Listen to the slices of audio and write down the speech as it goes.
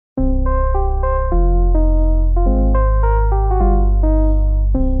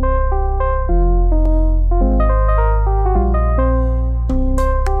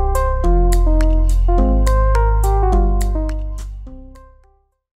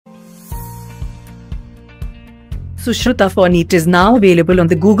Sushruta for NEET is now available on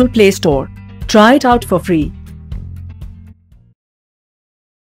the Google Play Store. Try it out for free.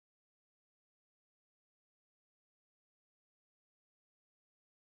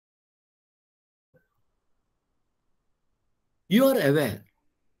 You are aware,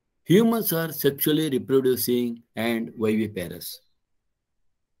 humans are sexually reproducing and viviparous.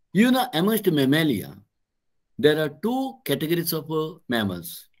 You know, amongst mammalia, there are two categories of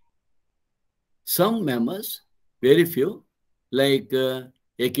mammals. Some mammals, very few, like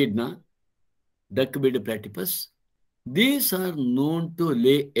echidna, duck-billed platypus, these are known to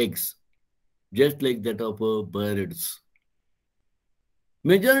lay eggs, just like that of birds.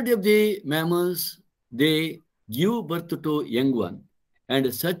 Majority of the mammals, they give birth to young one,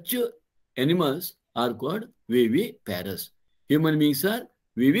 and such animals are called viviparous. Human beings are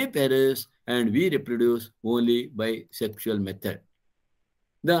viviparous, and we reproduce only by sexual method.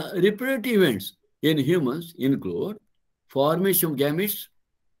 The reproductive events in humans include formation of gametes.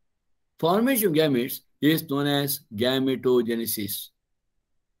 Formation of gametes is known as gametogenesis.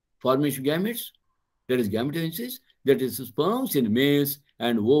 Formation of gametes, that is gametogenesis, that is sperms in males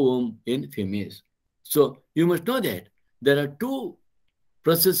and ovum in females. So you must know that there are two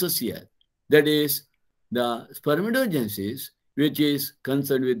processes here. That is the spermatogenesis, which is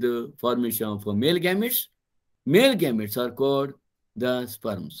concerned with the formation of male gametes. Male gametes are called the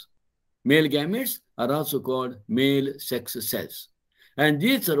sperms. Male gametes are also called male sex cells. And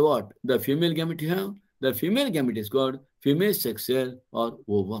these are what the female gamete have. The female gamete is called female sex cell or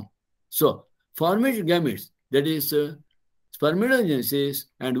ovum. So formation gametes, that is spermatogenesis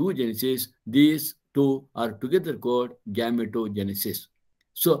and oogenesis, these two are together called gametogenesis.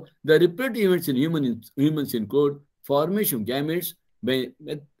 So the reproductive events in humans include formation of gametes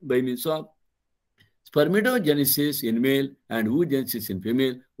by means of spermatogenesis in male and oogenesis in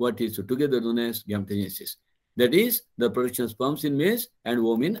female, what is together known as gametogenesis. That is the production of sperms in males and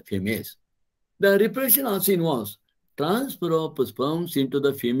ovum in females. The reproduction also involves transfer of sperms into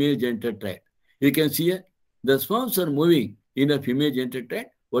the female genital tract. You can see here, the sperms are moving in the female genital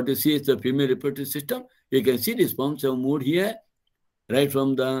tract. What you see is the female reproductive system. You can see the sperms have moved here, right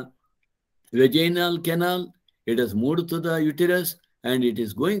from the vaginal canal. It has moved to the uterus, and it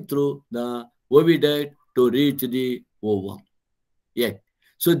is going through the oviduct to reach the ovum. Yeah.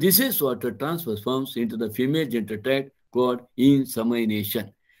 So this is what transfers sperms into the female genital tract called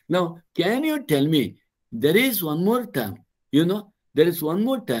insemination. Now, can you tell me, there is one more term, there is one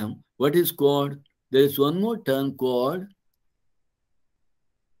more term, what is called, there is one more term called,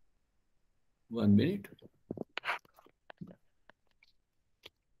 1 minute.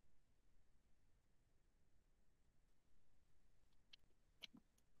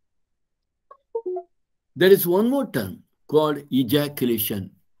 There is one more term called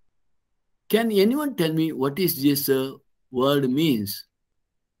ejaculation. Can anyone tell me what is this word means?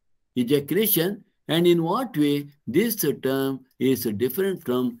 Ejaculation, and in what way this term is different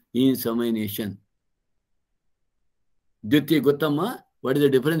from insemination? Diti Gautama, what is the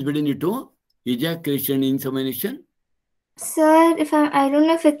difference between the two? Ejaculation and insemination? Sir, I don't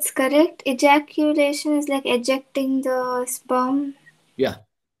know if it's correct. Ejaculation is like ejecting the sperm. Yeah.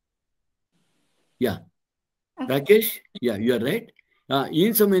 Okay. Rakesh, yeah, you are right.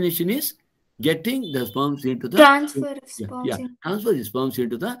 Insemination is getting the sperms into the transfer of sperms. Transfer the sperms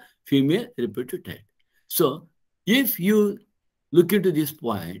into the female reproductive tract. So, if you look into this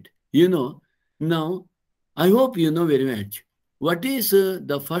point, now, I hope you know very much. What is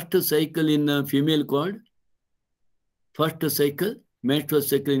the first cycle in female called? First cycle, menstrual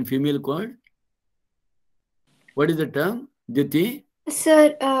cycle in female called? What is the term, Diti?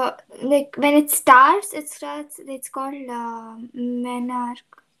 Sir, like when it starts, it's called menarche.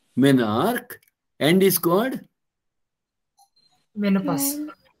 Menarche, and is called? Menopause.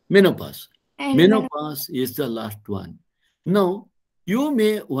 Menopause. Menopause is the last one. Now, you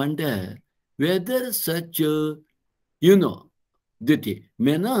may wonder whether such, Diti,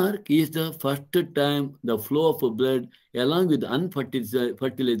 menarche is the first time the flow of blood along with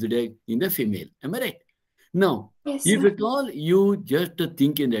unfertilized egg in the female. Am I right? Now, yes, if at all you just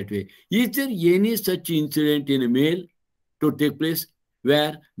think in that way, is there any such incident in a male to take place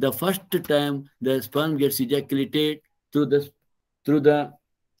where the first time the sperm gets ejaculated through the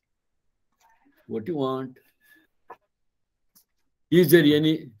what you want? Is there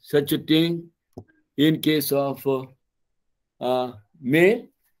any such a thing in case of male?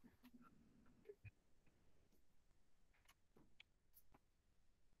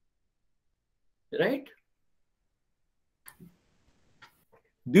 Right?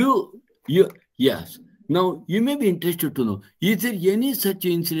 Yes. Now, you may be interested to know, is there any such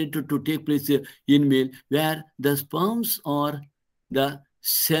incident to take place in male where the sperms or the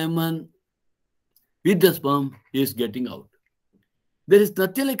semen with the sperm is getting out? There is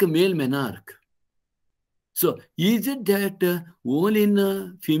nothing like a male menarche. So, is it that only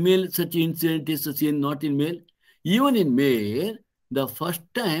in female such incident is seen, not in male? Even in male, the first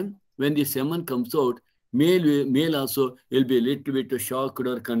time when the semen comes out, male also will be a little bit shocked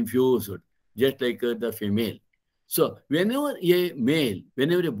or confused, just like the female. So, whenever a male,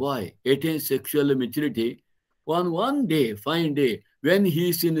 whenever a boy attains sexual maturity, on one day, fine day, when he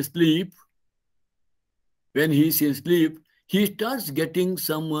is in sleep, he starts getting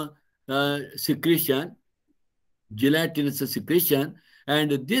some secretion, gelatinous secretion,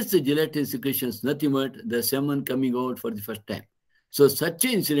 and this gelatinous secretion is nothing but the semen coming out for the first time. So such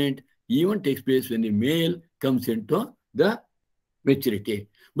an incident even takes place when the male comes into the maturity.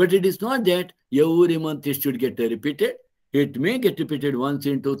 But it is not that every month it should get repeated. It may get repeated once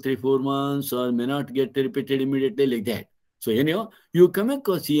in 2, 3, 4 months, or may not get repeated immediately like that. So anyhow, you come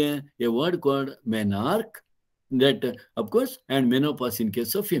across here a word called menarche, that of course, and menopause in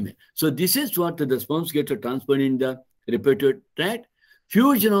case of female. So this is what the sperms get transferred in the reproductive tract.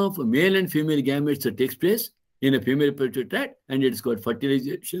 Fusion of male and female gametes takes place in a female reproductive tract, and it is called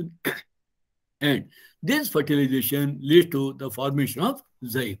fertilization. And this fertilization leads to the formation of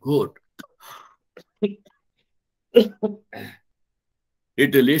zygote.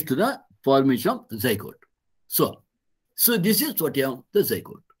 It leads to the formation of zygote. So this is what you have, the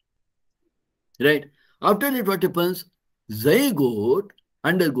zygote. Right? After that, what happens? Zygote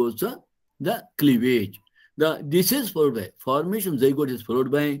undergoes the cleavage. This is followed by formation. Zygote is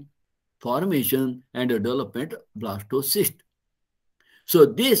followed by formation and development of blastocyst. So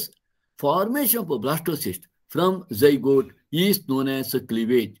this formation of a blastocyst from zygote is known as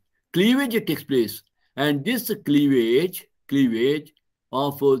cleavage. Cleavage takes place, and this cleavage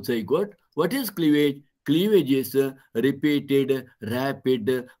of zygote. What is cleavage? Cleavage is repeated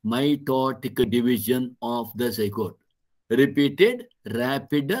rapid mitotic division of the zygote. Repeated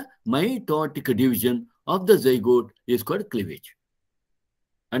rapid mitotic division of the zygote is called cleavage.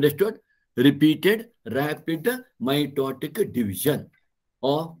 Understood? Repeated rapid mitotic division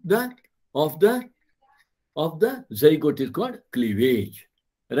of the zygote is called cleavage.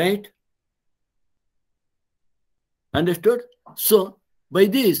 Right? Understood? So by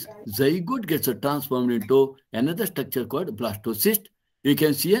this, zygote gets transformed into another structure called blastocyst. You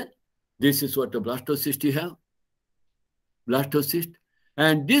can see here, this is what a blastocyst you have. Blastocyst.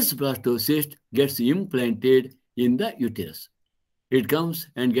 And this blastocyst gets implanted in the uterus. It comes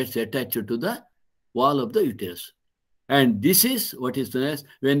and gets attached to the wall of the uterus. And this is what is known as,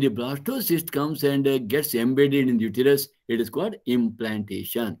 when the blastocyst comes and gets embedded in the uterus, it is called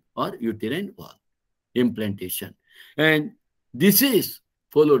implantation or uterine wall. Implantation. And this is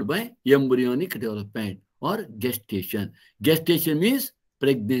followed by embryonic development or gestation. Gestation means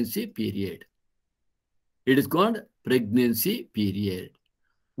pregnancy period. It is called pregnancy period.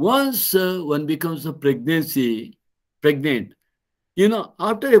 Once one becomes pregnant,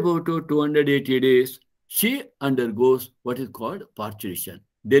 after about 280 days, she undergoes what is called parturition,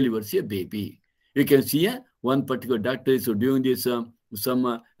 delivers a baby. You can see one particular doctor is doing this some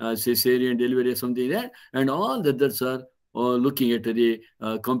cesarean delivery or something like that, and all the others are looking at the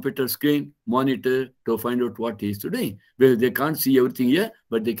computer screen monitor to find out what he is doing. Well, they can't see everything here,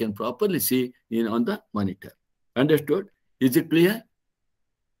 but they can properly see on the monitor. Understood? Is it clear?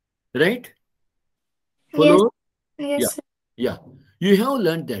 Right? Follow? Yes. Yeah. You have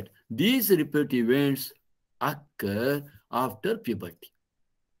learned that these reproductive events occur after puberty.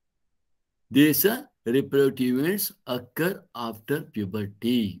 These reproductive events occur after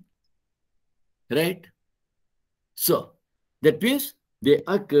puberty. Right? So, that means they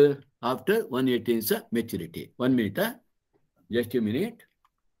occur after one attains maturity. 1 minute. Just a minute.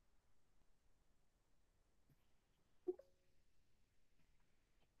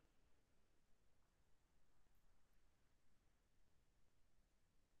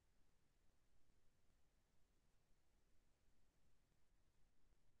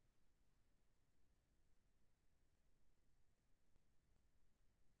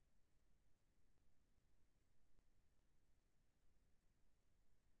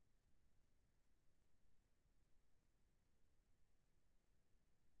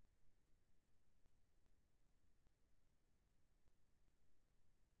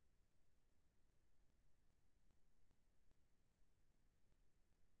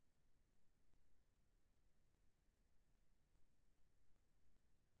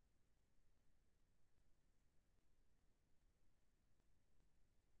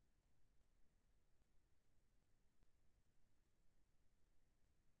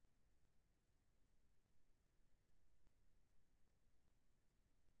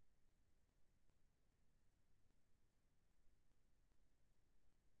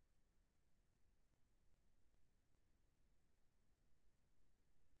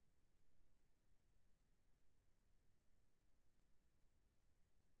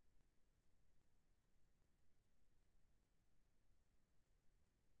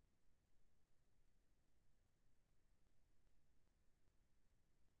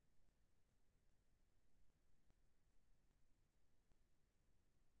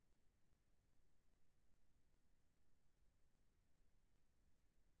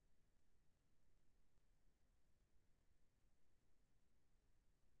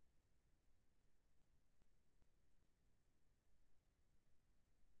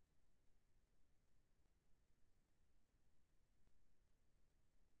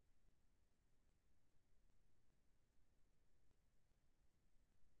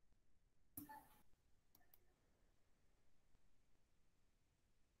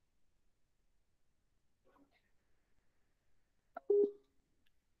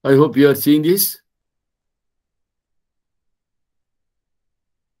 I hope you are seeing this.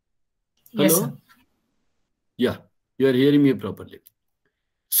 Yes, Hello? sir. Yeah, you are hearing me properly.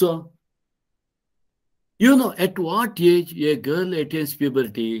 So, you know, at what age a girl attains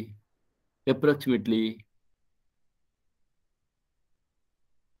puberty? Approximately.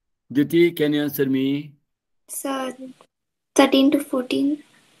 Diti, can you answer me? So 13 to 14.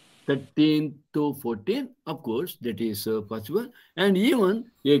 13 to 14, of course, that is possible. And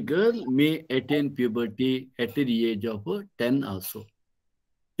even a girl may attain puberty at the age of 10 also.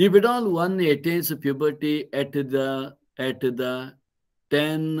 If at all one attains puberty at the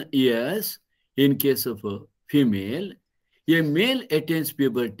 10 years, in case of a female, a male attains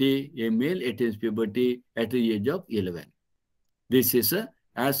puberty at the age of 11. This is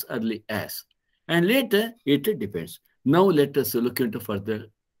as early as. And later, it depends. Now, let us look into further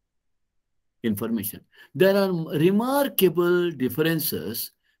information. There are remarkable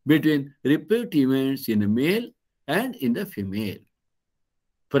differences between repeat events in the male and in the female.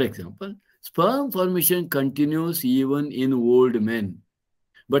 For example, sperm formation continues even in old men,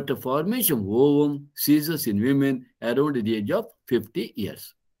 but the formation of ovum ceases in women around the age of 50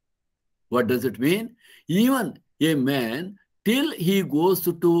 years. What does it mean? Even a man, till he goes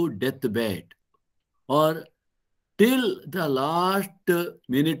to deathbed or till the last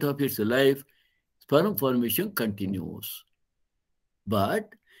minute of his life, sperm formation continues.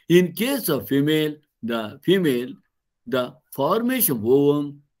 But in case of the formation of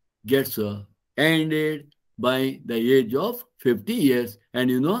ovum gets ended by the age of 50 years. And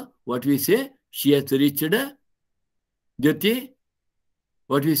you know what we say? She has reached, Jyoti,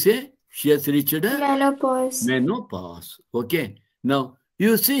 what we say? She has reached Menopause. menopause. Okay. Now,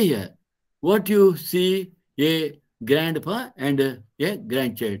 you see here, what you see, a grandpa and a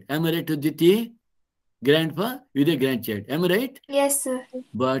grandchild. Am I right, Jyoti? Grandpa with a grandchild. Am I right? Yes, sir.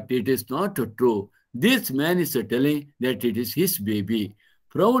 But it is not true. This man is telling that it is his baby.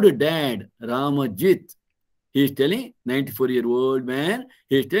 Proud dad, Ramajit, he is telling, 94-year-old man,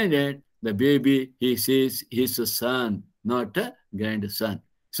 he is telling that the baby, he says, his son, not a grandson.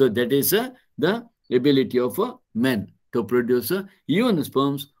 So that is the ability of men to produce even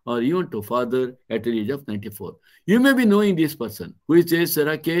sperms or even to father at the age of 94. You may be knowing this person, who is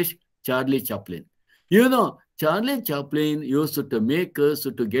Rakesh Charlie Chaplin. You know, Charlie Chaplin used to make us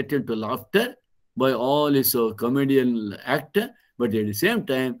to get into laughter by all his comedian act, but at the same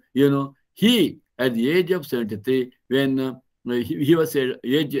time, you know, he at the age of 73, when he was at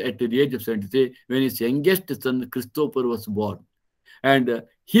the age of 73, when his youngest son Christopher was born, and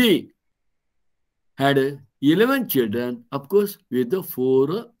he had 11 children, of course, with the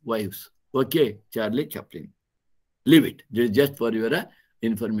 4 wives. Okay, Charlie Chaplin. Leave it. This is just for your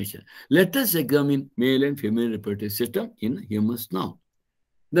information. Let us examine male and female reproductive system in humans now.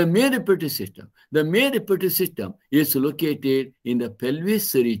 The male reproductive system. The male reproductive system is located in the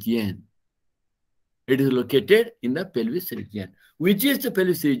pelvis region. It is located in the pelvis region. Which is the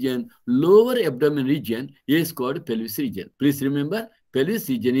pelvis region? Lower abdomen region is called pelvis region. Please remember, pelvis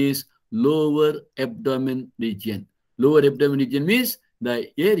region is lower abdomen region. Lower abdomen region means the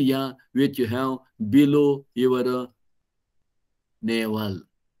area which you have below your navel.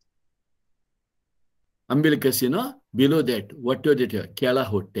 Umbilicus, below that, what is it?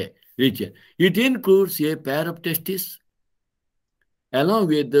 Kalahote region. It includes a pair of testes along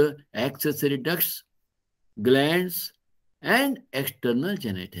with the accessory ducts, glands, and external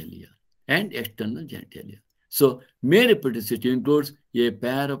genitalia. So, male reproductive system includes a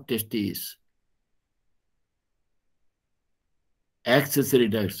pair of testes, accessory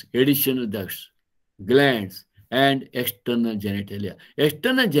ducts, additional ducts, glands, and external genitalia.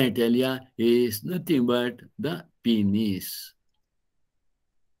 External genitalia is nothing but the penis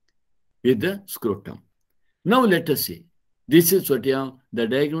with the scrotum. Now let us see. This is what the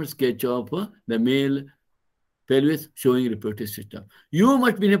diagram sketch of the male pelvis showing reproductive system. You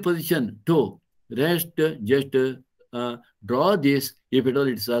must be in a position to rest, just draw this if at all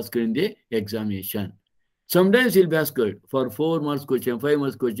it is asked in the examination. Sometimes you'll be asked for 4 marks question, 5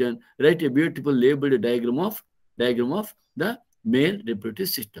 marks question, write a beautiful labeled diagram of the male reproductive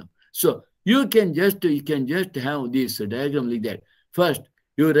system. So you can just have this diagram like that. First,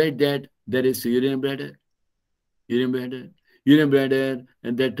 you write that there is urinary bladder,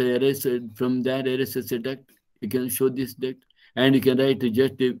 and that from that arises a duct. You can show this duct, and you can write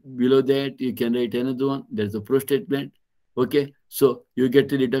just below that. You can write another one. There's a prostate gland. Okay, so you get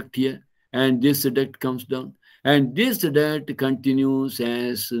the duct here, and this duct comes down, and this duct continues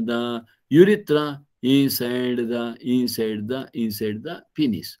as the urethra inside the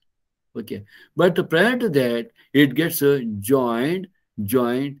penis. Okay, but prior to that, it gets joined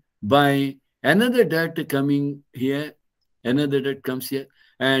joined by another duct coming here, another duct comes here,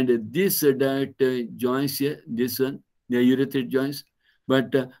 and this duct joins here, this one, the urethral joins.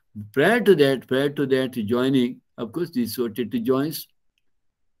 But prior to that joining, of course, this sorted joins,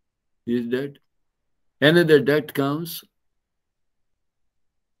 is that another duct comes,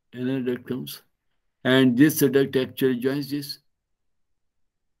 and this duct actually joins this.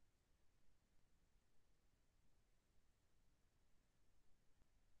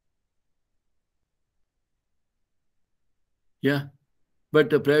 Yeah, but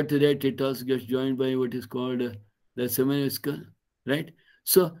prior to that, it also gets joined by what is called the semivesicle, right?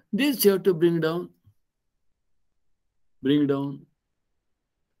 So this you have to bring down.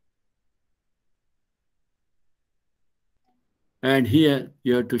 And here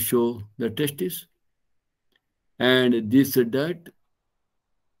you have to show the testis. And this duct,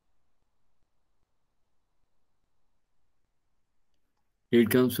 it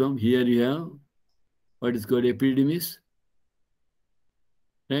comes from here. You have what is called epididymis,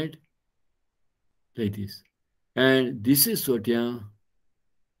 right? Like this. And this is what you have,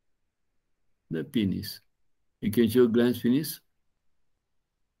 the penis. You can show glans penis,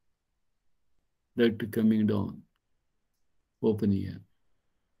 duct coming down, open here.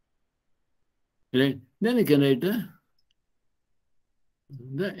 Right? Then you can write the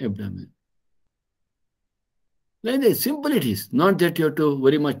abdomen. Like that, simple it is. Not that you have to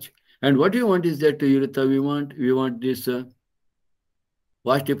worry much. And what we want is that urethra, we want this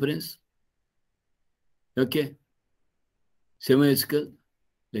vast difference. Okay. Semivesical.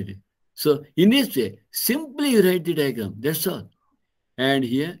 Like it. So in this way, simply you write the diagram. That's all. And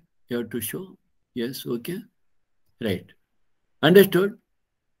here you have to show. Yes, okay. Right. Understood?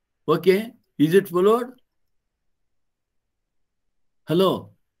 Okay. Is it followed? Hello?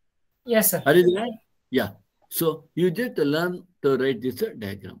 Yes, sir. Are you there? Yeah. So you just learn to write this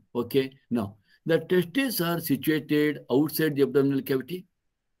diagram. Okay. Now, the testes are situated outside the abdominal cavity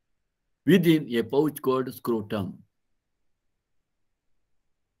within a pouch called scrotum.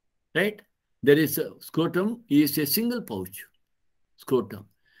 Right? There is a scrotum is a single pouch. Scrotum.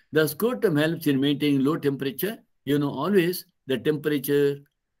 The scrotum helps in maintaining low temperature. You know, always the temperature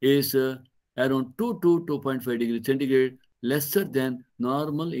is around 2 to 2.5 degrees centigrade, lesser than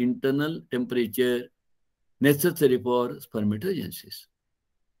normal internal temperature necessary for spermatogenesis.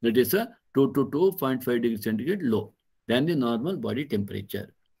 That is a 2 to 2.5 degrees centigrade low than the normal body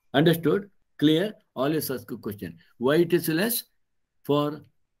temperature. Understood? Clear? Always ask a question. Why it is less? For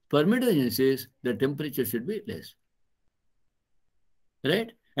spermatogenesis, the temperature should be less.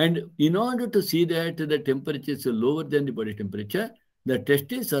 Right? And in order to see that the temperature is lower than the body temperature, the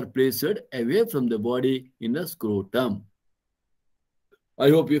testes are placed away from the body in the scrotum. I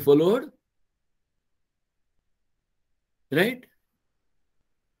hope you followed. Right?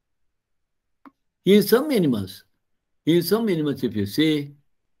 In some animals, if you see,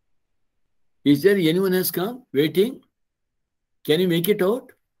 is there anyone has come waiting? Can you make it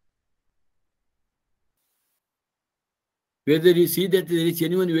out? Whether you see that there is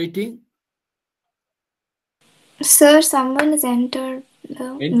anyone waiting? Sir, someone has entered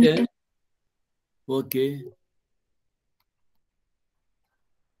the meeting. Okay.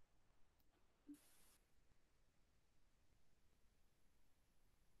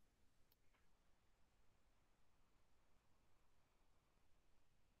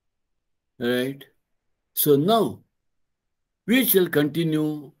 Right. So now we shall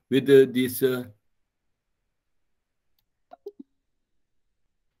continue with this.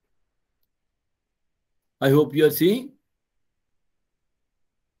 I hope you are seeing.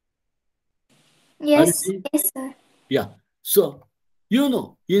 Yes, yes, sir. Yeah. So, you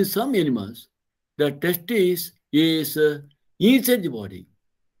know, in some animals, the testis is inside the body.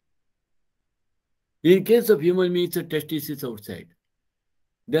 In case of human beings, the testis is outside.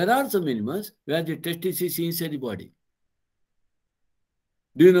 There are some animals where the testis is inside the body.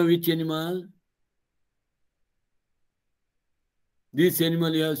 Do you know which animal? This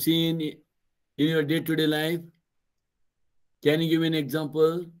animal you have seen in your day-to-day life? Can you give me an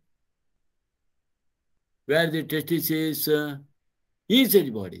example? Where the testis is inside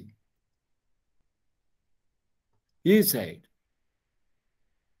the body. Inside.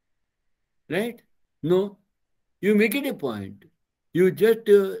 Right? No. You make it a point. You just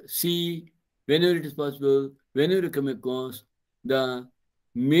see whenever it is possible, whenever you come across the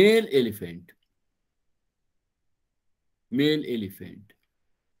male elephant. Male elephant.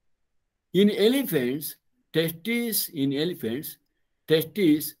 In elephants, testis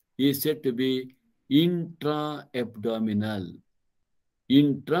is said to be intra-abdominal.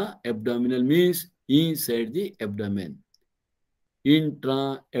 Intra-abdominal means inside the abdomen.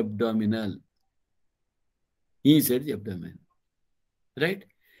 intra-abdominal, inside the abdomen, right?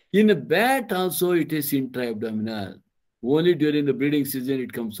 In a bat also it is intra-abdominal. Only during the breeding season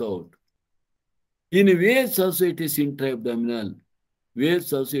it comes out. In whales also it is intra-abdominal.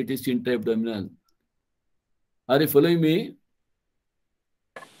 Whales also it is intra-abdominal. Are you following me?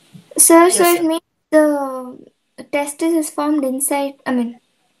 Sir, Yes, so sir. it means the testis is formed inside. I mean,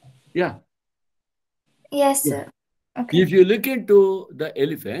 Yeah. yes, Yeah. sir. Okay. If you look into the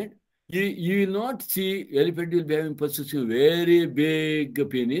elephant, you will not see elephant will be having possessing very big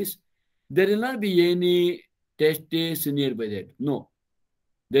penis. There will not be any testis nearby that. No,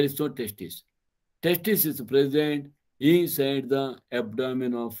 there is no testis. Testis is present inside the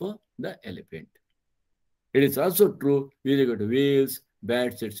abdomen of the elephant. It is also true with regard to whales,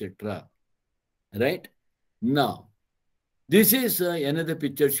 bats, etc. Right? Now, this is another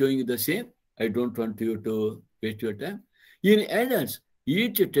picture showing the same. I don't want you to waste your time. In adults,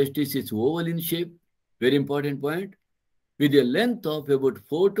 each testis is oval in shape, very important point, with a length of about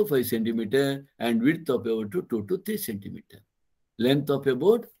 4 to 5 centimeter and width of about 2 to 3 centimeter. Length of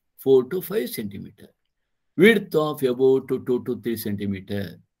about 4 to 5 centimeter. Width of about 2 to 3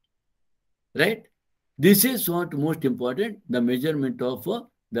 centimeter. Right? This is what most important, the measurement of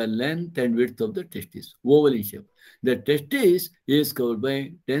the length and width of the testis, oval in shape. The testis is covered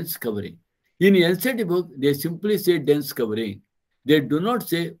by dense covering. In NCERT book, they simply say dense covering. They do not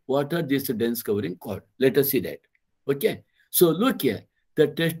say what are this dense covering called. Let us see that. Okay. So look here. The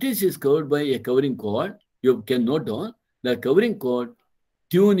testis is covered by a covering cord. You can note down the covering cord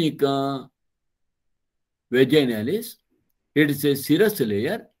tunica vaginalis. It is a serous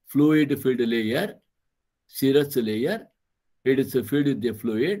layer, fluid-filled layer, serous layer. It is filled with the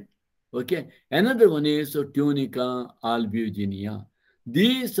fluid. Okay. Another one is tunica albuginea.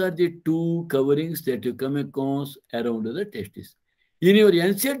 These are the two coverings that you come across around the testis. In your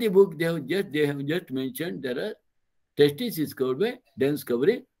NCERT book, they have just mentioned there are testis is covered by dense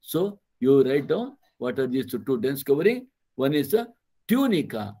covering. So you write down what are these two dense covering. One is a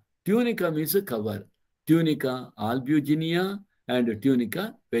tunica. Tunica means a cover. Tunica albuginea and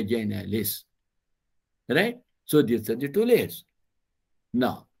tunica vaginalis. Right? So these are the two layers.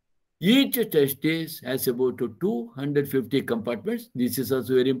 Now, each testis has about 250 compartments. This is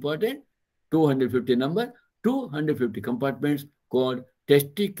also very important. 250 number, 250 compartments called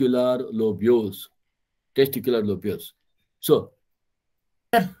testicular lobules. Testicular lobules. So,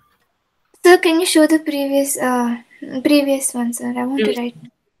 Sir, can you show the previous one, sir? I want to write.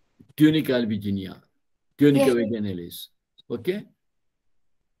 tunica albuginea, tunica Yes. vaginalis. Okay?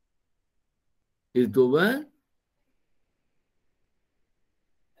 Is it over?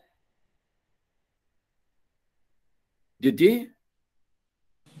 Diti?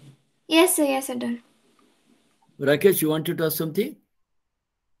 Yes, sir. Yes, sir. Done. Rakesh, you wanted to ask something?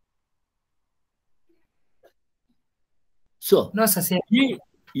 So, No, sir.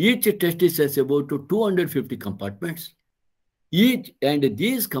 each testis has about 250 compartments. And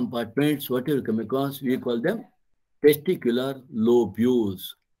these compartments, what you come across, we call them testicular lobules.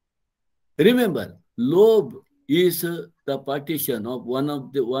 Remember, lobe is the partition of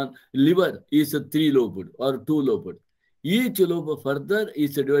one liver is a 3-lobed or 2-lobed. Each lobe further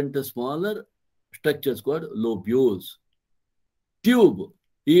is divided into smaller structures called lobules. Tube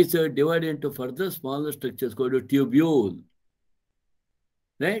is divided into further smaller structures called a tubule.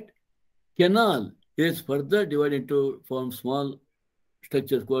 Right? Canal is further divided into form small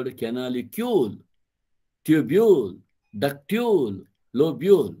structures called canalicule, tubule, ductule,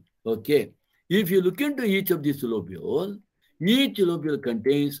 lobule. Okay. If you look into each of these lobule, each lobule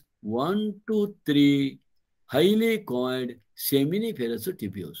contains 1 to 3 highly coiled seminiferous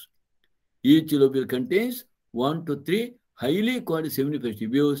tubules. Each lobule contains 1 to 3 highly coiled seminiferous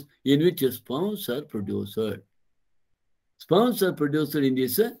tubules in which sperms are produced. Sperms are produced in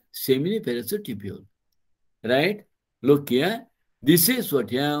this seminiferous tubule. Right? Look here. This is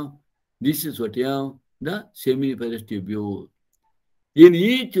what you have. This is what you have. The seminiferous tubule. In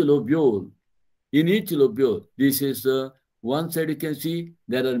each lobule, this is one side you can see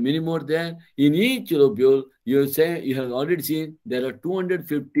there are many more there. In each lobule, you have already seen there are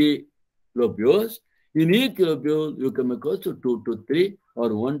 250 lobules. In each lobule, you come across to 2 to 3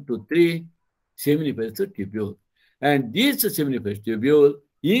 or 1 to 3 seminiferous tubule. And this seminiferous tubule,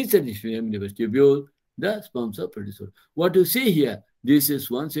 inside the seminiferous tubule, the sperms are produced. What you see here, this is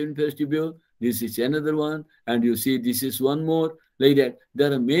one seminiferous tubule, this is another one, and you see this is one more. Like that,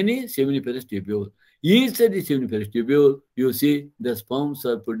 there are many seminiferous tubules. Inside the seminiferous tubule, you see the sperms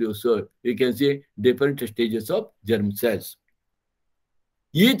are produced. You can see different stages of germ cells.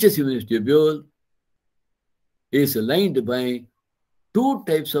 Each seminiferous tubule is lined by two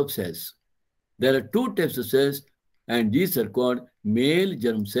types of cells. There are two types of cells, and these are called male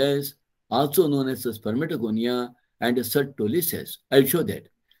germ cells, also known as the spermatogonia and Sertoli cells. I'll show that.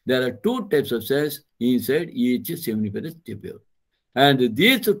 There are two types of cells inside each seminiferous tubule. And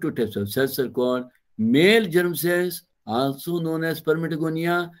these two types of cells are called male germ cells, also known as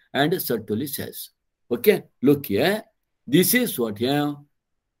spermatogonia and Sertoli cells. Okay, look here. This is what here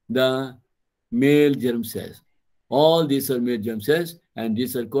the male germ cells. All these are male germ cells, and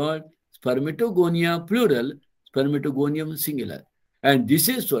these are called spermatogonia plural, spermatogonium singular. And this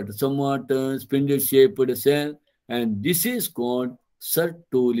is what somewhat spindle-shaped cell, and this is called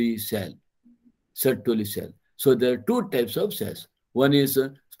Sertoli cell. Sertoli cell. So there are two types of cells. One is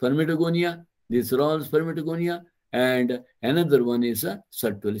spermatogonia. These are all spermatogonia, and another one is a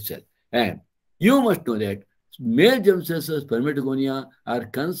Sertoli cell. And you must know that male germ cells of spermatogonia are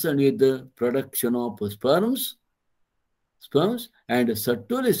concerned with the production of sperms, and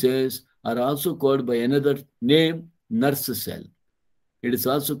Sertoli cells are also called by another name, nurse cell. It is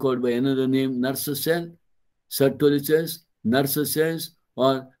also called by another name, nurse cell, Sertoli cells, nurse cells,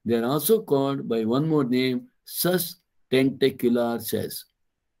 or they are also called by one more name, sus tentacular cells.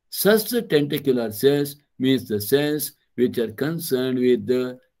 Sus tentacular cells means the cells which are concerned with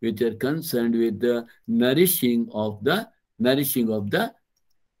the nourishing of the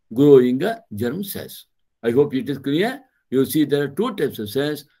growing germ cells. I hope it is clear. You see there are two types of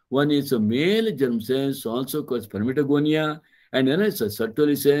cells. One is a male germ cells, also called spermatogonia, and another is a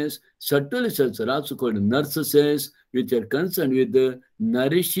Sertoli cells. Sertoli cells are also called nurse cells, which are concerned with the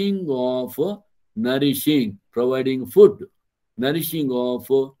providing food, nourishing of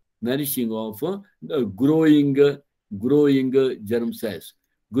the growing germ cells.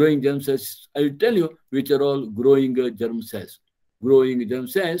 Growing germ cells, I will tell you which are all growing germ cells. Growing germ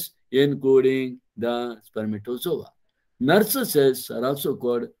cells, including the spermatozoa. Nurse cells are also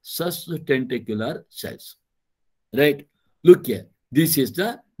called sus-tentacular cells. Right? Look here. This is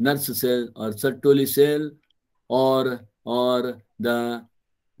the nurse cell or Sertoli cell, or the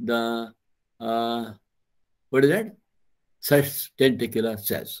what is that? Sus-tentacular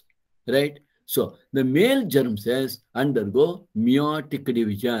cells. Right? So the male germ cells undergo meiotic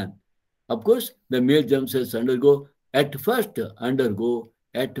division. Of course, the male germ cells at first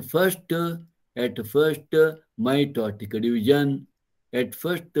mitotic division,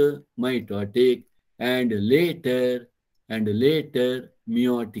 and later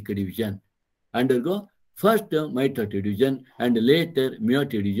meiotic division. Undergo first mitotic division and later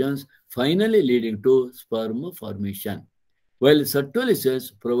meiotic divisions, finally leading to sperm formation. While Sertoli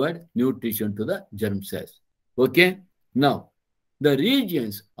cells provide nutrition to the germ cells. Okay? Now, the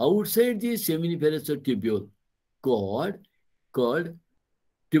regions outside the seminiferous tubule called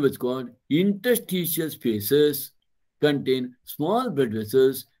interstitial spaces contain small blood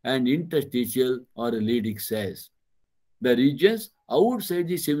vessels and interstitial or Leydig cells. The regions outside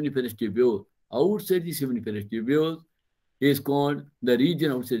the seminiferous tubule is called, the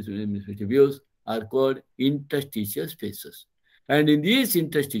region outside the seminiferous tubules are called interstitial spaces. And in these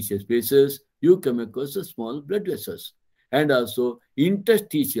interstitial spaces, you come across the small blood vessels and also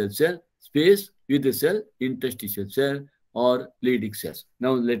interstitial cell space with the cell, interstitial cell or Leydig cells.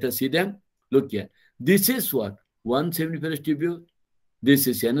 Now let us see them. Look here. This is what? One seminiferous tubule. This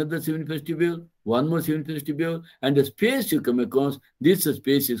is another seminiferous tubule, one more seminiferous tubule, and the space you come across, this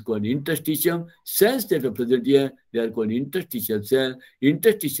space is called interstitium. Cells that are present here, they are called interstitial cells.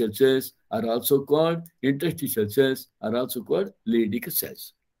 Interstitial cells are also called Leydig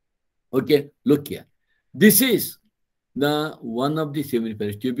cells. Okay, look here. This is one of the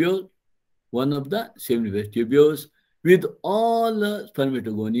seminiferous tubules with all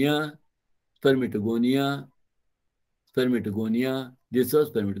spermatogonia, this was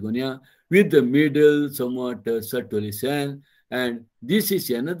spermatogonia, with the middle somewhat Sertoli cell, and this is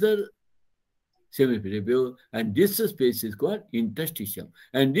another seminiferous, and this space is called interstitium.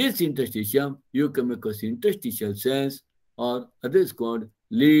 And this interstitium, you come across interstitial cells, or others called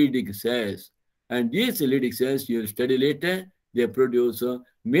Leydig cells. And these Leydig cells you will study later. They produce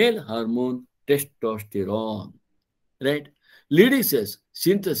male hormone testosterone. Right? Leydig cells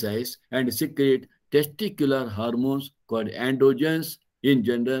synthesize and secrete testicular hormones called androgens in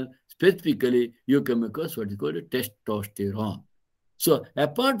general. Specifically, you come across what is called testosterone. So,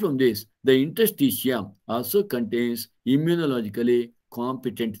 apart from this, the interstitium also contains immunologically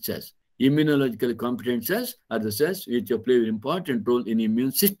competent cells. Immunologically competent cells are the cells which play an important role in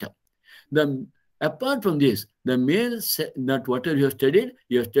immune system. Apart from this, the male, not whatever you have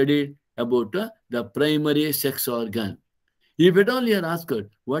studied about the primary sex organ. If at all you are asked,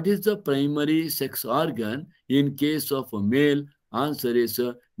 what is the primary sex organ in case of a male, Answer is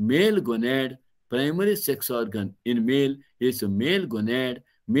male gonad, primary sex organ in male is male gonad.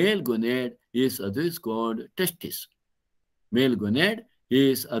 Male gonad is otherwise called testis. Male gonad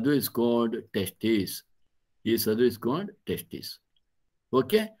is otherwise called testis. Is otherwise called testis.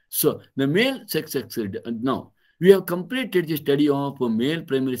 Okay, so the male sex organ. Now we have completed the study of male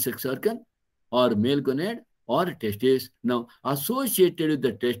primary sex organ or male gonad or testis. Now associated with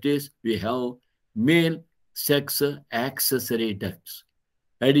the testis, we have male sex accessory ducts.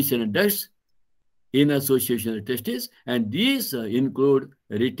 Additional ducts in association with testis, and these include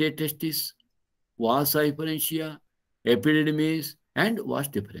rete testis, vas efferentia, epididymis, and vas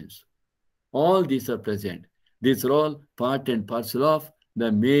deferens. All these are present. These are all part and parcel of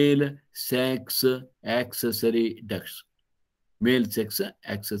the male sex accessory ducts. Male sex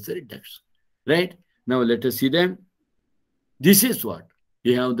accessory ducts. Right? Now let us see them. This is what?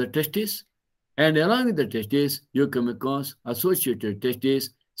 You have the testis, and along with the testis, you come across associated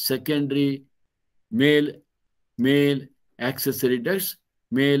testis, secondary male accessory ducts,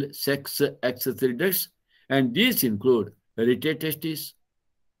 male sex accessory ducts, and these include rete testis,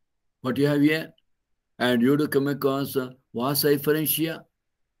 what you have here, and you do come across vas efferentia,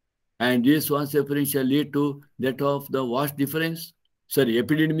 and this vas efferentia lead to that of the vas deferens,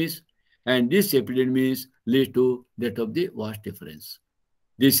 epididymis, and this epididymis lead to that of the vas deferens.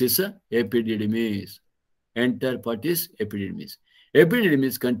 This is epididymis. Entire part is epididymis.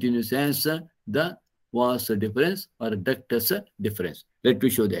 Epididymis continues as the vas deferens or ductus deferens. Let me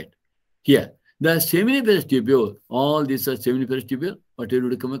show that. Here, the seminiferous tubule, all these are seminiferous tubule, whatever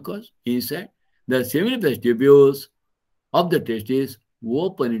you come across inside. The seminiferous tubules of the testis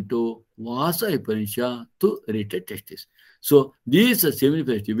open into vasa efferentia to rete testis. So these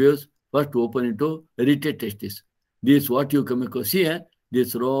seminiferous tubules first open into rete testis. This what you come across here,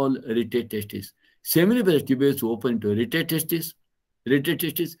 these are all rete testis. Seminiferous tubules open into rete testis. Rete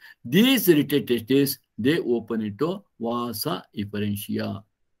testis. These rete testis, they open into vasa efferentia.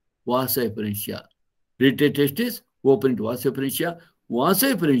 Vasa efferentia. Rete testis open into vasa efferentia.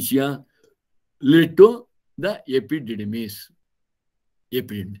 Vasa efferentia lead to the epididymis.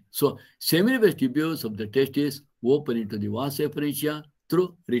 Epididymis. So seminiferous tubules of the testis open into the vasa efferentia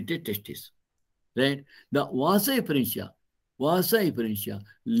through rete testis. Right? The vasa efferentia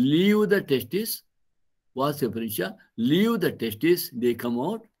leave the testis. Vas efferentia leave the testis, they come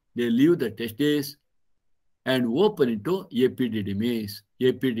out, they leave the testis and open into epididymis.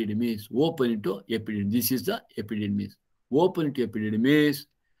 Epididymis, open into epididymis. This is the epididymis. Open into epididymis,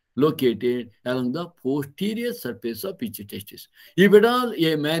 located along the posterior surface of each testis. If at all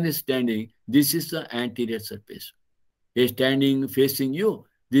a man is standing, this is the anterior surface. A standing facing you,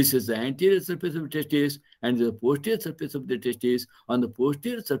 this is the anterior surface of the testis and the posterior surface of the testis. On the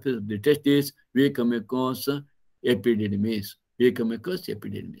posterior surface of the testis, we come across epididymis. We come across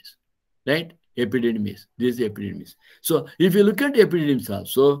epididymis. Right? Epididymis. This is epididymis. So if you look at epididymis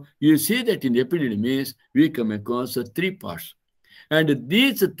also, you see that in epididymis, we come across three parts. And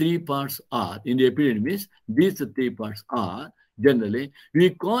these three parts are, in the epididymis, these three parts are, generally, we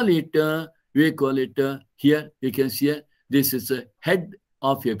call it here, you can see here, this is a head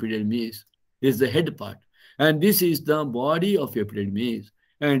of epididymis. This is the head part. And this is the body of epididymis.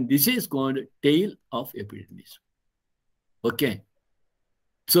 And this is called tail of epididymis. Okay.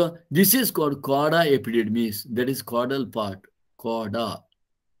 So this is called cauda epididymis. That is caudal part. Cauda.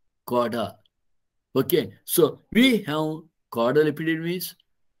 Okay. So we have caudal epididymis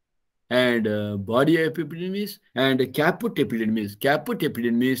and body epididymis and caput epididymis. Caput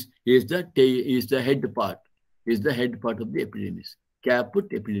epididymis is the tail, is the head part. Is the head part of the epididymis. Caput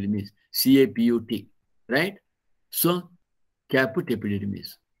epididymis. C-A-P-U-T. Right? So caput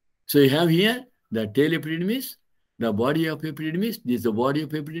epididymis. So you have here the tail epididymis, the body of epididymis. This is the body of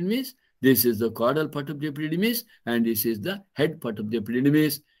epididymis. This is the caudal part of the epididymis, and this is the head part of the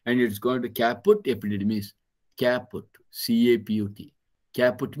epididymis, and it's called caput epididymis. Caput, C-A-P-U-T.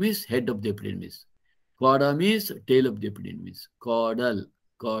 Caput means head of the epididymis. Cauda means tail of the epididymis. Cauda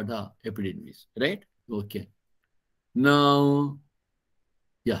epididymis. Right? Okay. Now,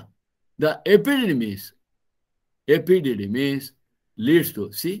 yeah, the epididymis leads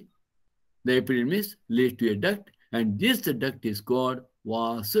to, see, the epididymis leads to a duct, and this duct is called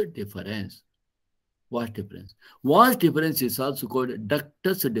vas deferens. Vas deferens. Vas deferens is also called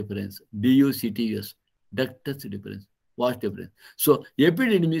ductus deferens. D-U-C-T-U-S. Ductus deferens. Vas deferens. So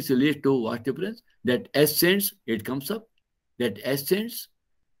epididymis leads to vas deferens. That ascends, it comes up. That ascends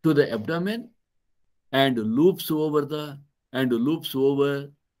to the abdomen and loops over the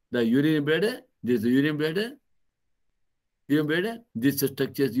urinary bladder. This is the urinary bladder. Urinary bladder. This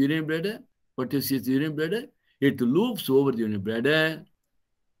structure is urinary bladder. What you see is urinary bladder. it loops over the urinary bladder.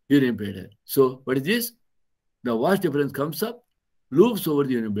 So what is this? The wash difference comes up, loops over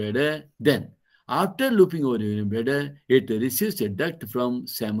the urinary bladder. Then, after looping over the urinary bladder, it receives a duct from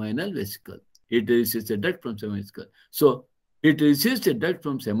seminal vesicle. It receives a duct from seminal vesicle. So, it receives a duct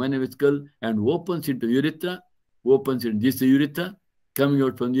from seminal vesicle and opens into urethra, opens in this urethra, coming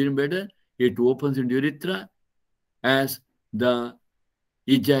out from the urinary bladder. It opens into urethra as the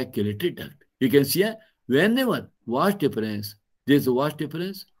ejaculatory duct. You can see whenever wash difference, there is a wash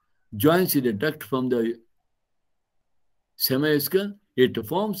difference, joins in the duct from the semivesicle, it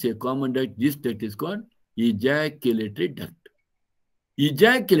forms a common duct. This duct is called ejaculatory duct.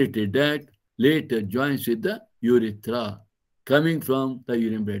 Ejaculatory duct later joins with the urethra coming from the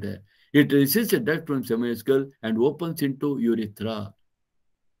urinary bladder. It receives a duct from semivesicle and opens into urethra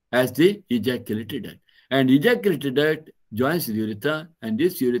as the ejaculatory duct. And ejaculatory duct joins the urethra, and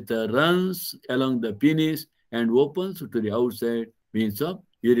this urethra runs along the penis and opens to the outside means of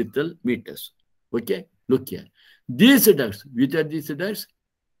urethral meatus. Okay, look here. These ducts, which are these ducts?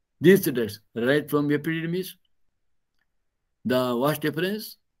 These ducts, right from epididymis, the wash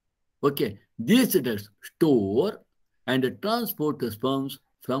difference. Okay, these ducts store and transport the sperms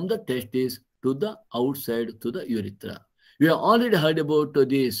from the testes to the outside to the urethra. We have already heard about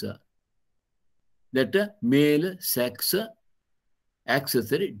this, that male sex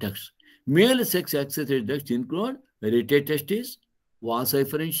accessory ducts. Male sex accessory ducts include rete testis, vas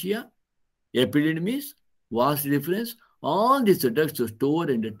efferentia, epididymis, vas deferens. All these ducts store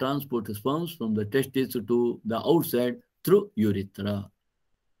and transport sperms from the testes to the outside through urethra.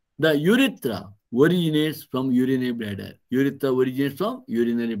 The urethra originates from urinary bladder. Urethra originates from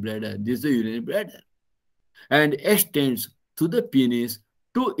urinary bladder. This is the urinary bladder. And extends to the penis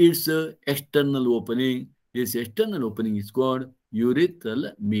to its external opening. This external opening is called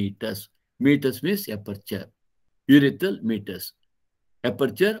urethral meatus. Meatus means aperture. Urethral meatus.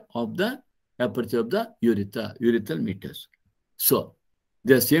 Aperture of the urethra. Urethral meatus. So,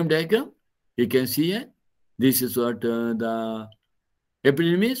 the same diagram, you can see here. This is what the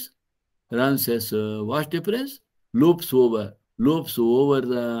epididymis runs as wash difference, loops over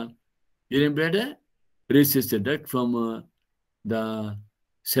the urinary bladder, receives a duct from the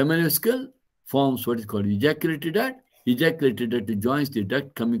seminal forms what is called ejaculatory duct. Ejaculatory duct joins the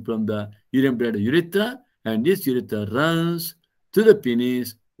duct coming from the urinary bladder urethra, and this urethra runs to the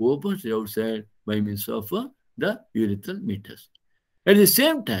penis, opens the outside by means of the urethral meatus. At the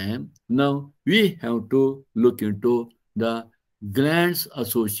same time, now we have to look into the glands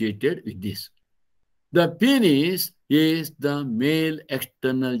associated with this. The penis is the male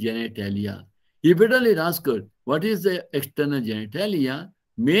external genitalia. If it only asked, what is the external genitalia?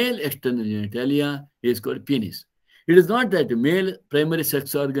 Male external genitalia is called penis. It is not that male primary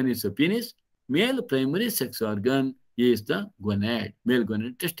sex organ is a penis. Male primary sex organ is the gonad, male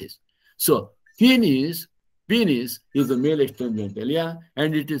gonad testis. So, penis is the male external genitalia,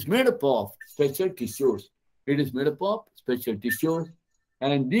 and it is made up of special tissues. It is made up of special tissues,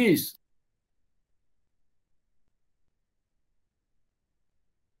 and these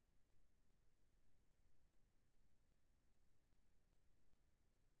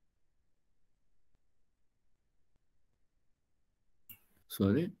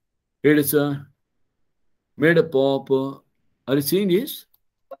it is made up of, are you seeing this?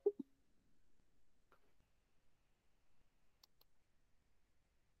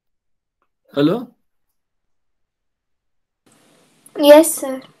 Hello? Yes,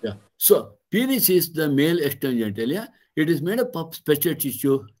 sir. Yeah. So, penis is the male external genitalia. It is made up of special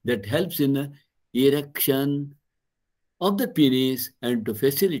tissue that helps in erection of the penis and to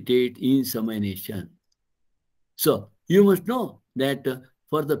facilitate insemination. So, you must know that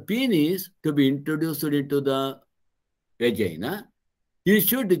for the penis to be introduced into the vagina, it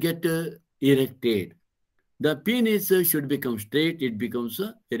should get erected. The penis should become straight, it becomes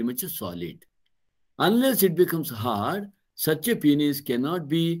very much solid. Unless it becomes hard, such a penis cannot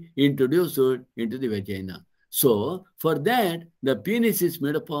be introduced into the vagina. So, for that, the penis is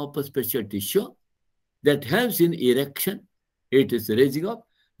made up of a special tissue that helps in erection. It is raising up.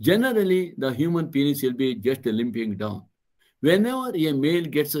 Generally, the human penis will be just limping down. Whenever a male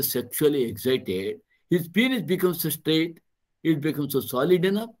gets sexually excited, his penis becomes straight, it becomes solid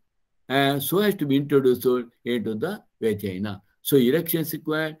enough, and so as to be introduced into the vagina. So erection is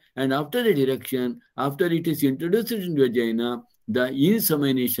required, and after that erection, after it is introduced into vagina, the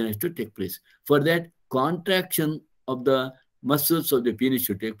insemination has to take place. For that, contraction of the muscles of the penis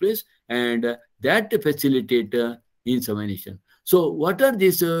should take place, and that facilitate insemination. So what are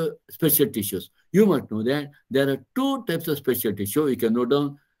these special tissues? You must know that there are two types of special tissue. You can note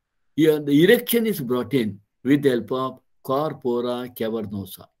down here. The erection is brought in with the help of corpora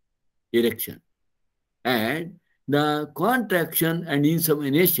cavernosa, erection. And the contraction and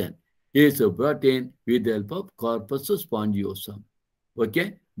insemination is brought in with the help of corpus spongiosum.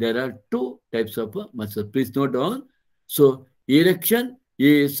 Okay, there are two types of muscle. Please note down. So, erection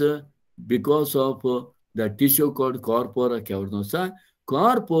is because of the tissue called corpora cavernosa.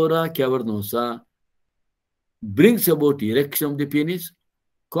 Corpora cavernosa brings about erection of the penis.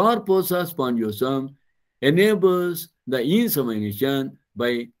 Corpora spongiosum enables the insemination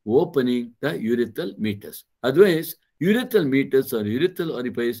by opening the urethral meatus. Otherwise, urethral meatus or urethral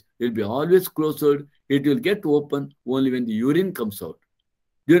orifice will be always closed. It will get open only when the urine comes out.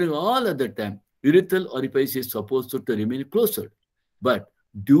 During all other time, urethral orifice is supposed to remain closed. But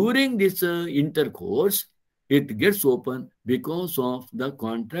during this intercourse, it gets open because of the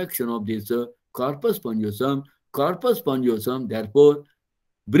contraction of this corpus spongiosum. Corpus spongiosum, therefore,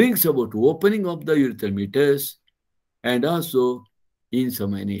 brings about opening of the urethral meatus and also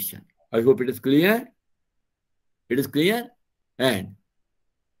insemination. I hope it is clear. It is clear? And,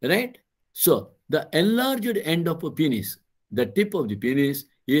 right? So, the enlarged end of a penis, the tip of the penis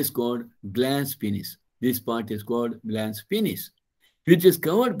is called glans penis. This part is called glans penis, which is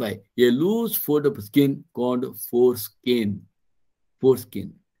covered by a loose fold of skin called foreskin.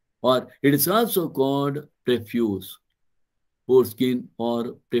 Foreskin. Or it is also called prepuce. Foreskin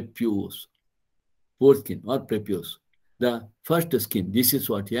or prepuce. Foreskin or prepuce. The first skin, this is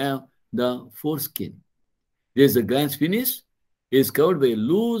what you have, the foreskin. There is a glans penis, is covered by a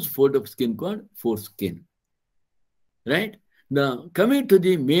loose fold of skin called foreskin. Right? Now, coming to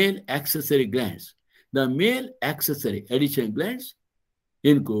the male accessory glands. The male accessory additional glands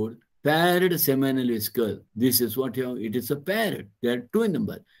include paired seminal vesicles. This is what you have. It is a paired. There are two in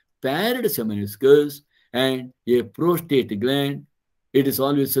number. Paired seminal vesicles and a prostate gland. It is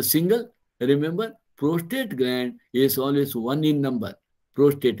always a single. Remember, prostate gland is always one in number.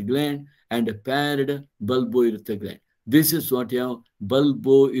 Prostate gland and a paired bulbourethral gland. This is what you have,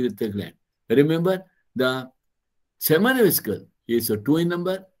 bulbourethral gland. Remember, the seminal vesicle is a 2 in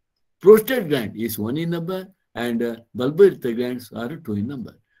number. Prostate gland is 1 in number. And bulbourethral glands are 2 in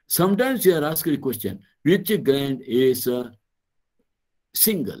number. Sometimes you are asked a question, which gland is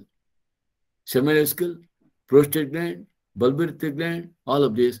single? Seminal vesicle, prostate gland, bulbourethral gland, all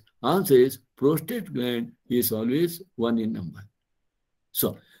of this. Answer is prostate gland is always 1 in number.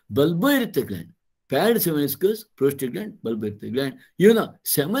 So, bulbourethral gland, paired seminal vesicles, prostate gland, bulbourethral gland. You know,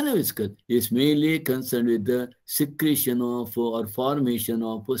 seminal vesicle is mainly concerned with the secretion of or formation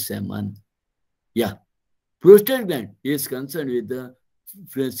of semen. Yeah. Prostate gland is concerned with the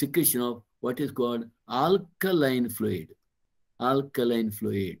secretion of what is called alkaline fluid. Alkaline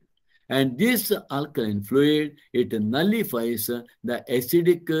fluid. And this alkaline fluid, it nullifies the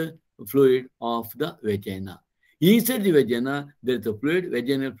acidic fluid of the vagina. Inside the vagina, there is a fluid,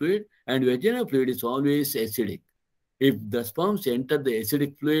 vaginal fluid, and vaginal fluid is always acidic. If the sperms enter the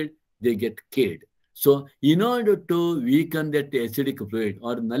acidic fluid, they get killed. So, in order to weaken that acidic fluid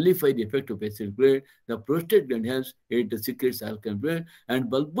or nullify the effect of acidic fluid, the prostate gland helps it secretes alkaline fluid, and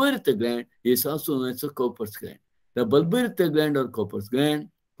bulbourethral gland is also known as a Cowper's gland. The bulbourethral gland or Cowper's gland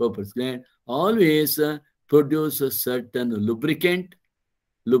always produce a certain lubricant,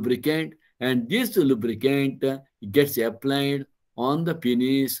 and this lubricant gets applied on the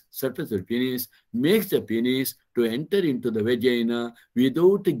penis, surface of the penis, makes the penis to enter into the vagina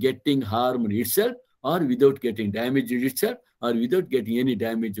without getting harmed itself or without getting damaged itself or without getting any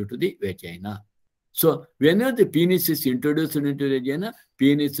damage to the vagina. So, whenever the penis is introduced into the vagina,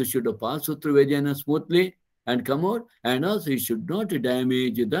 penis should pass through vagina smoothly and come out, and also it should not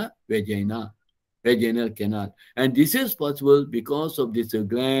damage the vagina, vaginal canal. And this is possible because of this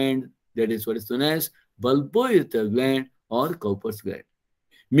gland, that is what is known as bulbourethral gland or Cowper's gland.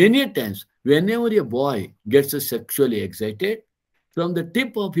 Many times, whenever a boy gets sexually excited, from the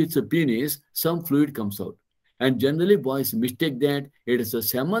tip of his penis, some fluid comes out. And generally, boys mistake that it is a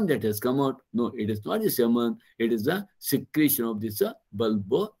semen that has come out. No, it is not a semen. It is the secretion of this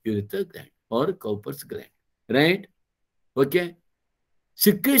bulbourethral gland or Cowper's gland. Right? Okay.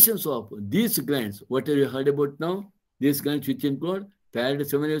 Secretions of these glands, what have you heard about now? These glands which include paired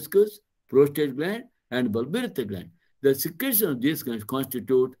seminal vesicles, prostate gland, and bulbourethral gland. The secretion of these glands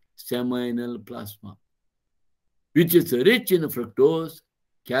constitute seminal plasma, which is rich in fructose,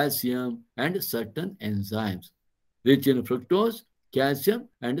 calcium, and certain enzymes. Rich in fructose, calcium,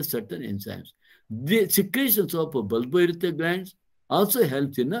 and certain enzymes. The secretions of bulbourethral glands also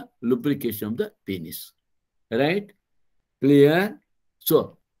helps in the lubrication of the penis. Right? Clear?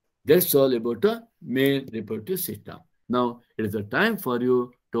 So, that's all about the male reproductive system. Now, it is the time for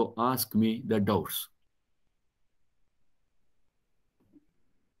you to ask me the doubts.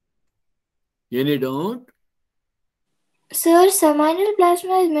 Any doubt? Sir, seminal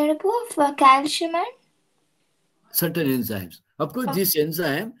plasma is made up of calcium and Certain enzymes. Of course, these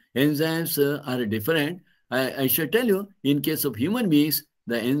enzymes are different. I should tell you, in case of human beings,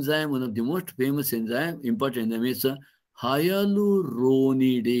 the enzyme, one of the most famous enzyme, important enzyme is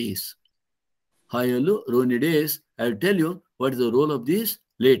hyaluronidase. Hyaluronidase, I will tell you what is the role of this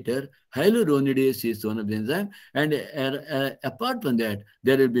later. Hyaluronidase is one of the enzymes, and apart from that,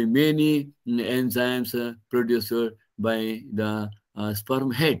 there will be many enzymes produced by the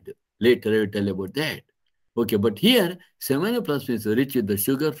sperm head. Later, I will tell you about that. Okay, but here, seminoplasm is rich with the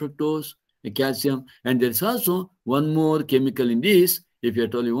sugar, fructose, calcium, and there is also one more chemical in this. If you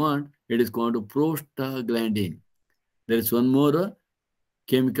at all you want, it is called prostaglandin. There is one more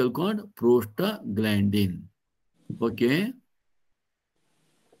chemical called prostaglandin. Okay?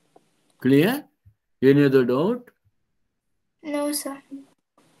 Clear? Any other doubt? no, sir.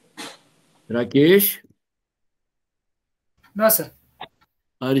 Rakesh? No, sir.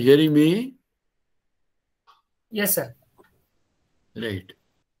 Are you hearing me? Yes, sir. Right.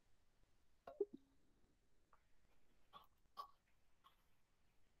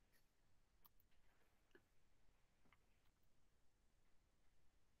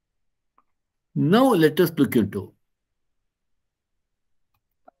 Now let us look into.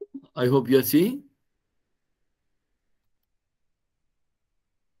 I hope you are seeing.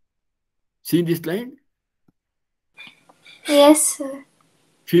 See this slide? Yes, sir.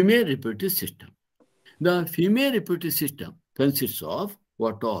 Female reproductive system. The female reproductive system consists of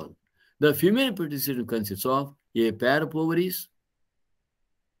what all? The female reproductive system consists of a pair of ovaries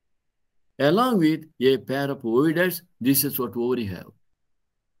along with a pair of oviducts. This is what ovary have.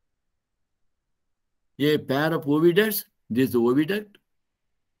 A pair of oviducts, this is the oviduct.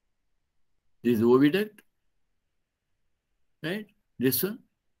 This is the oviduct. Right? This one,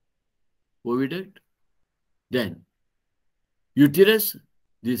 oviduct. Then uterus,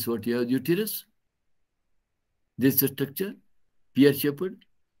 this is what you have, uterus. This is the structure, pear-shaped.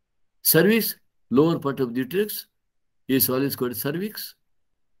 Cervix, lower part of the uterus, is always called cervix.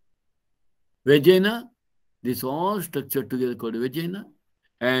 Vagina, this all structure together called vagina.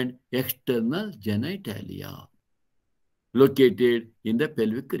 And external genitalia, located in the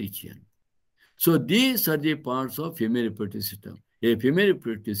pelvic region. So these are the parts of female reproductive system. A female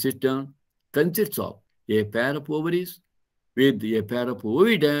reproductive system consists of a pair of ovaries with a pair of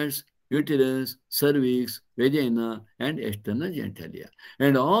oviducts, uterus, cervix, vagina, and external genitalia.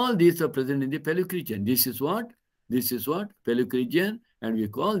 And all these are present in the pelvic region. This is what? This is what? Pelvic region, and we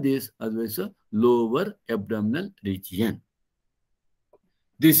call this as a lower abdominal region.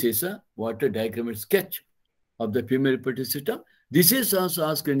 This is a water diagrammatic sketch of the female reproductive system. This is also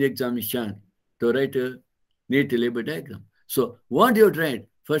asked in the examination to write a NEET labor diagram. So what you write?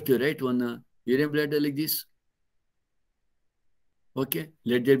 First you write one urine bladder like this. Okay,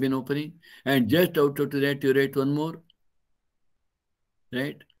 let there be an opening. And just out of that you write one more.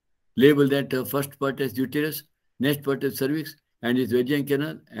 Right? Label that first part as uterus, next part as cervix, and its vaginal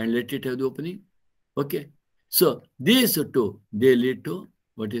canal, and let it have the opening. Okay. So these two, they lead to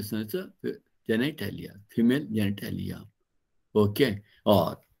what is known as genitalia, female genitalia. Okay.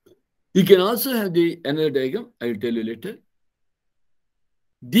 Or you can also have the another diagram. I will tell you later.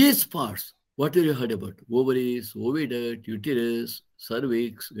 These parts, what have you heard about? Ovaries, oviduct, uterus,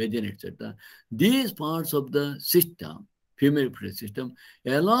 cervix, vagina, etc. These parts of the system, female reproductive system,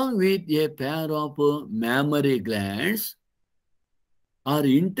 along with a pair of mammary glands, are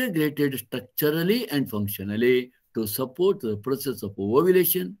integrated structurally and functionally to support the process of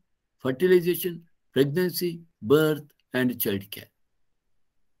ovulation, fertilization, pregnancy, birth, and childcare.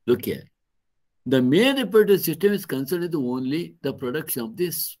 Look here. The male reproductive system is concerned with only the production of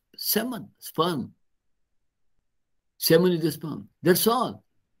this semen, sperm. Semen is the sperm. That's all.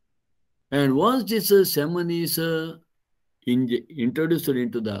 And once this semen is introduced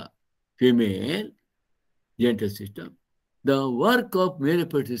into the female genital system, the work of male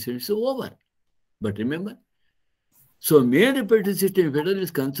reproductive system is over. But remember, so male reproductive system is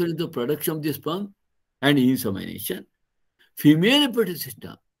concerned with the production of the sperm and insemination. Female reproductive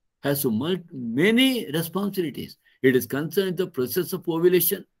system has many responsibilities. It is concerned with the process of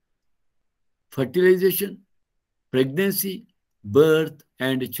ovulation, fertilization, pregnancy, birth,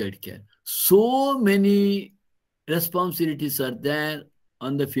 and childcare. So many responsibilities are there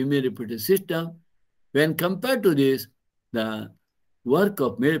on the female reproductive system. When compared to this, the work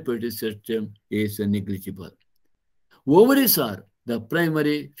of male reproductive system is negligible. Ovaries are the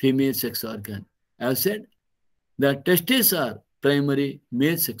primary female sex organ. As said, the testes are primary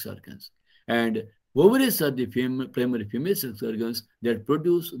male sex organs. And Ovaries are the primary female sex organs that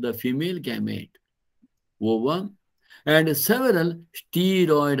produce the female gamete, ovum, and several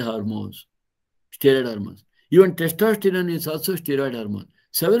steroid hormones. Even testosterone is also steroid hormone.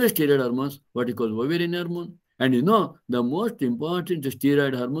 Several steroid hormones, what you call ovarian hormone. And you know, the most important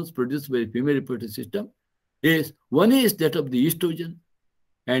steroid hormones produced by the female reproductive system is, one is that of the estrogen,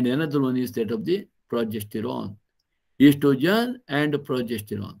 and another one is that of the progesterone. Estrogen and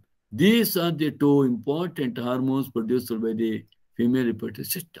progesterone. These are the two important hormones produced by the female reproductive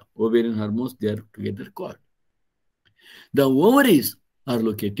system. Ovarian hormones, they are together called. The ovaries are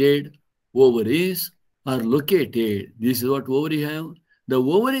located. This is what ovary have. The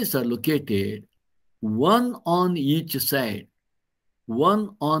ovaries are located one on each side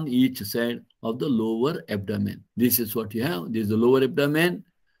of the lower abdomen. This is what you have. This is the lower abdomen.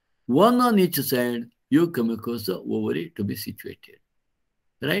 One on each side, you come across the ovary to be situated.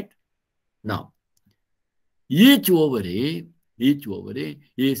 Right? Now, each ovary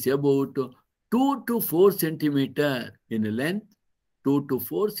is about 2 to 4 centimeter in length, 2 to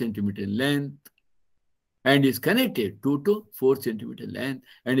 4 centimeter length, and is connected 2 to 4 centimeter length,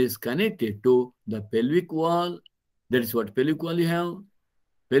 and is connected to the pelvic wall. That is what pelvic wall you have.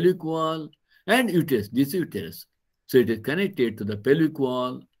 Pelvic wall and uterus. This is uterus. So it is connected to the pelvic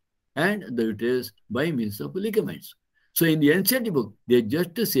wall and the uterus by means of ligaments. So in the NCERT book, they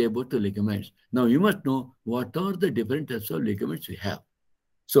just say about the ligaments. Now you must know what are the different types of ligaments we have.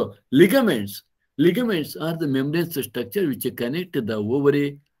 So ligaments are the membrane structure which connect the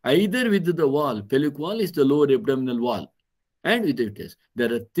ovary either with the wall. Pelvic wall is the lower abdominal wall, and with the uterus.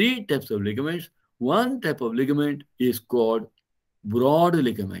 There are 3 types of ligaments. One type of ligament is called broad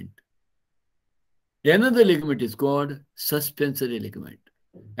ligament. Another ligament is called suspensory ligament.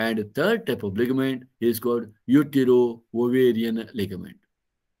 And the third type of ligament is called utero-ovarian ligament.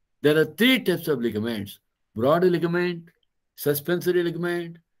 There are 3 types of ligaments: broad ligament, suspensory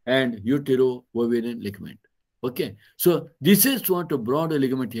ligament, and utero-ovarian ligament. Okay, so this is what a broad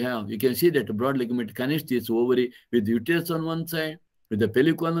ligament you have. You can see that a broad ligament connects this ovary with the uterus on one side, with the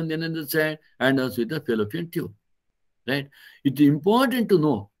pelvic wall on the other side, and also with the fallopian tube. Right? It is important to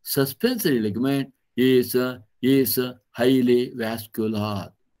know suspensory ligament is highly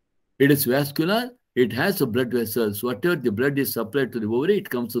vascular. It is vascular. It has a blood vessels. Whatever the blood is supplied to the ovary, it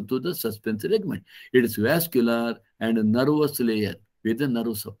comes to the suspensory ligament. It is vascular and a nervous layer with a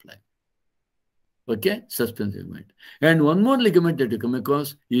nerve supply. Okay, suspensory ligament. And one more ligament that you come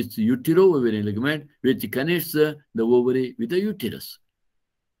across is utero-ovarian ligament, which connects the ovary with the uterus.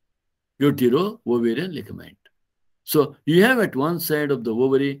 Utero-ovarian ligament. So you have at one side of the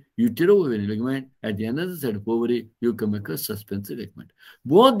ovary utero-ovarian ligament, at the other side of ovary you come across suspensory ligament.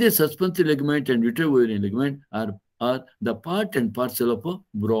 Both the suspensory ligament and utero-ovarian ligament are the part and parcel of a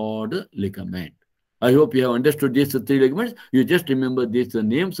broad ligament. I hope you have understood these 3 ligaments. You just remember these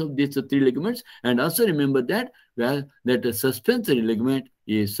names of these 3 ligaments, and also remember that a suspensory ligament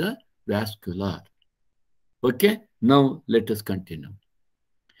is vascular. Okay, now let us continue.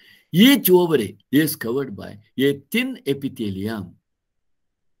 Each ovary is covered by a thin epithelium.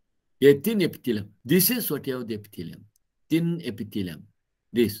 A thin epithelium. This is what you have the epithelium. Thin epithelium.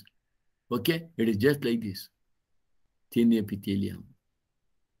 This. Okay, it is just like this. Thin epithelium.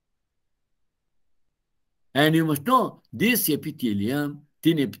 And you must know this epithelium,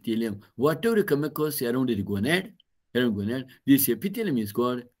 thin epithelium, whatever you come across around the gonad, this epithelium is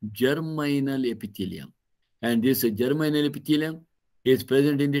called germinal epithelium. And this germinal epithelium is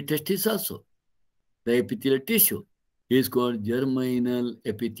present in the testis also. The epithelial tissue is called germinal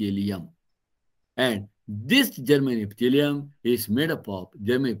epithelium. And this germinal epithelium is made up of,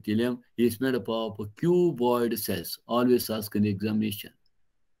 cuboid cells. Always ask in the examination.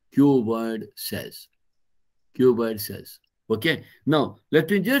 Cuboid cells. Okay. Now, let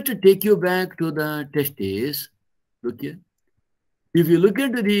me just take you back to the testis. Okay. If you look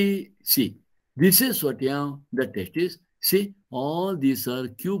into this is what you have, the testis. See, all these are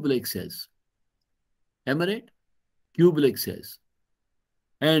cube-like cells. Am I right? Cube-like cells.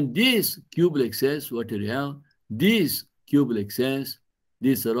 And these cube-like cells, what do you have? These cube-like cells,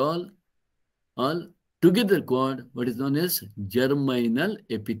 these are all together called what is known as germinal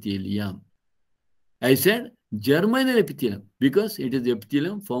epithelium. I said germinal epithelium because it is the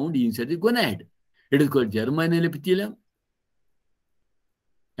epithelium found inside the gonad. It is called germinal epithelium.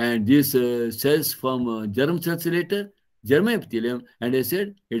 And these cells form germ cells later, germinal epithelium. And I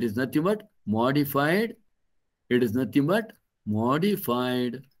said it is nothing but modified. It is nothing but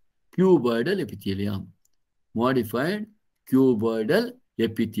modified cuboidal epithelium. Modified cuboidal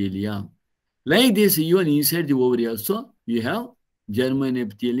epithelium. Like this, even inside the ovary also, you have germinal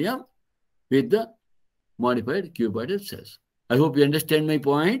epithelium with the modified cuboidal cells. I hope you understand my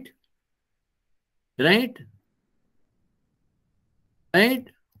point. Right? Right?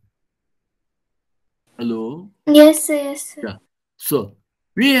 Hello? Yes, sir. Yes, sir. Yeah. So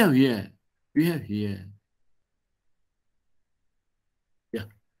we have here. Yeah.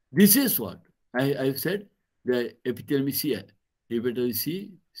 This is what I've said. The epithelium is here. Epithelium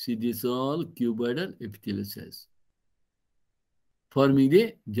see these all cuboidal epithelial cells forming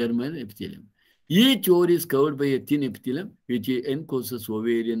the germinal epithelium. Each ovary is covered by a thin epithelium which encloses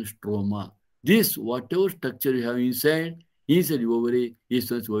ovarian stroma. This, whatever structure you have inside the ovary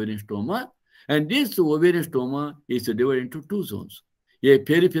is known as ovarian stroma. And this ovarian stroma is divided into two zones. A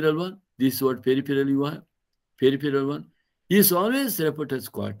peripheral one, this is what peripheral you have. Peripheral one is always referred as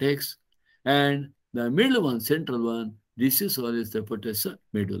cortex. And the middle one, central one, this is always referred as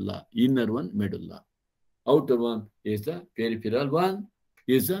medulla, inner one, medulla. Outer one is the peripheral one,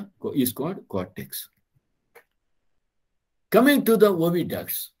 is called cortex. Coming to the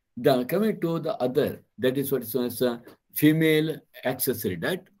oviducts, coming to the other, that is what is known as a female accessory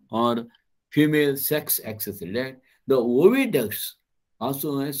duct or female sex accessory duct. The oviducts,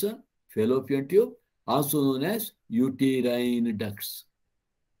 also known as a fallopian tube, also known as uterine ducts.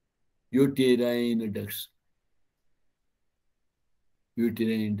 Uterine ducts.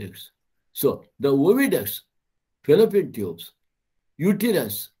 Uterine ducts. So the oviducts, fallopian tubes,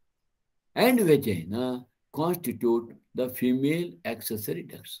 uterus, and vagina constitute the female accessory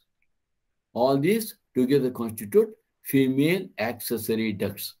ducts. All these together constitute female accessory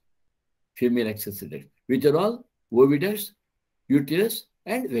ducts. Female accessory ducts, which are all oviducts, uterus,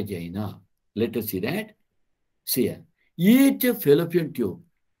 and vagina. Let us see that. See here. Each fallopian tube,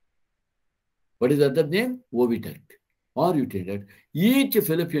 what is the other name? Oviduct or uterine duct. Each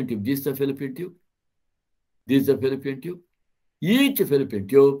fallopian tube, this is the fallopian tube. This is the fallopian tube. Each fallopian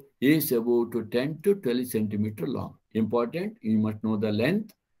tube is about 10 to 12 centimeter long. Important, you must know the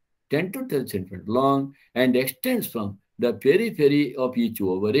length, 10 to 12 centimeter long, and extends from the periphery of each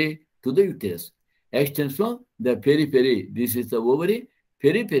ovary to the uterus. Extends from the periphery, this is the ovary,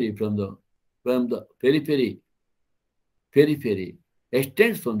 periphery from the periphery,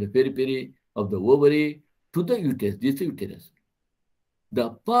 extends from the periphery of the ovary to the uterus, this is the uterus.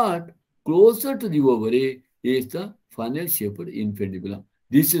 The part closer to the ovary is the funnel-shaped infundibulum.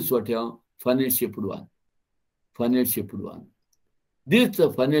 This is what you have, funnel-shaped one. Funnel-shaped one. This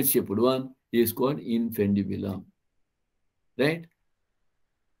funnel-shaped one is called infundibulum. Right?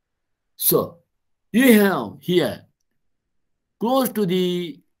 So, you have here, close to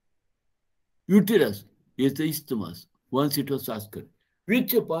the uterus is the isthmus. Once it was asked,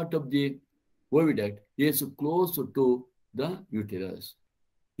 which part of the oviduct is close to the uterus?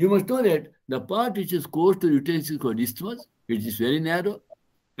 You must know that the part which is close to the uterus is called isthmus, which is very narrow,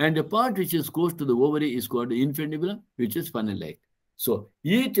 and the part which is close to the ovary is called infundibulum, which is funnel-like. So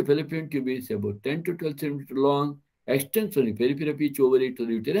each fallopian tube is about 10 to 12 centimeters long, extends from the periphery of each ovary to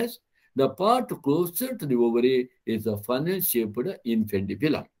the uterus. The part closer to the ovary is the funnel-shaped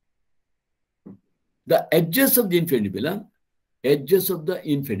infundibulum. The edges of the infundibulum, edges of the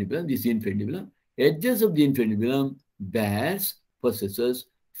infundibulum possesses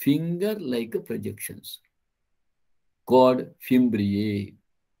finger-like projections called fimbriae.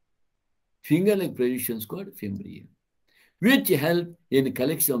 Finger-like projections called fimbriae, which help in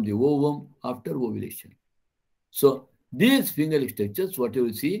collection of the ovum after ovulation. So these finger-like structures, what you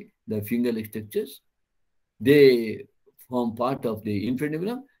will see, the finger-like structures, they form part of the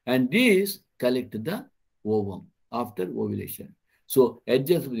infundibulum, and these collect the ovum after ovulation. So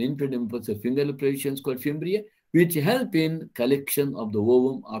edges of the infundibulum possess finger-like projections called fimbriae, which help in collection of the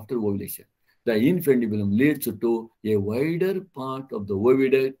ovum after ovulation. The infundibulum leads to a wider part of the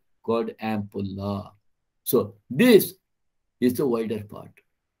oviduct called ampulla. So this is the wider part.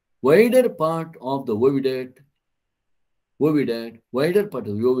 Wider part of the oviduct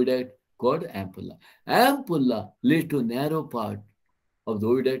called ampulla. Ampulla leads to narrow part of the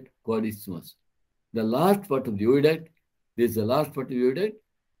oviduct called isthmus. The last part of the oviduct, is the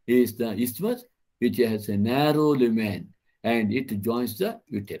isthmus, which has a narrow lumen, and it joins the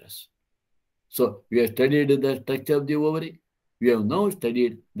uterus. So we have studied the structure of the ovary. We have now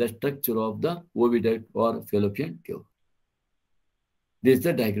studied the structure of the oviduct or fallopian tube. This is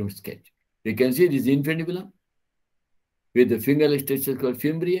the diagram sketch. You can see this infundibulum with the finger-like structure called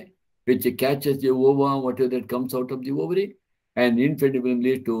fimbriae, which catches the ova, whatever that comes out of the ovary, and infundibulum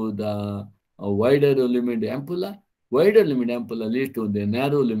leads to the wider lumen ampulla. Wider lumen ampulla leads to the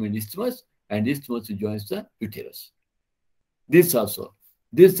narrow lumen isthmus, and isthmus joins the uterus. This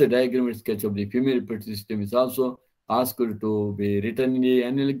diagram sketch of the female reproductive system is also asked to be written in the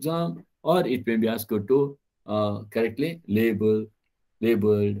annual exam. or it may be asked to correctly labeled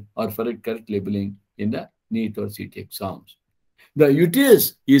or for correct labeling in the NEET or CT exams. The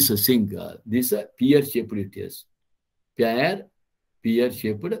uterus is a single. This is a pear-shaped uterus.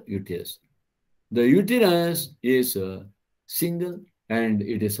 Pear-shaped uterus. The uterus is single and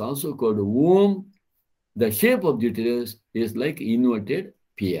it is also called womb. The shape of the uterus is like inverted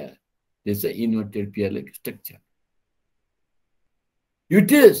pear. This is an inverted pear-like structure.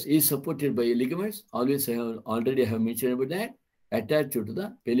 Uterus is supported by ligaments. Already I have mentioned about that. Attached to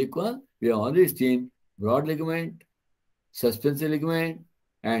the pellicle, we have already seen broad ligament, suspensory ligament,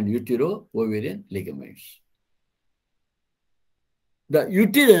 and utero-ovarian ligaments. The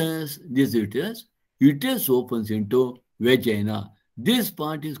uterus, uterus opens into vagina. This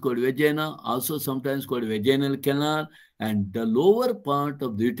part is called vagina, also sometimes called vaginal canal, and the lower part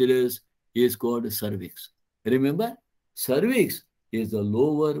of the uterus is called cervix. Remember, cervix is the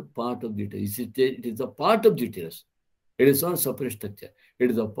lower part of the uterus. It is a part of the uterus. It is not a separate structure.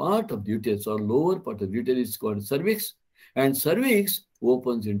 It is a part of the uterus or lower part of the uterus is called cervix, and cervix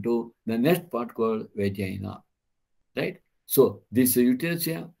opens into the next part called vagina. Right? So this is uterus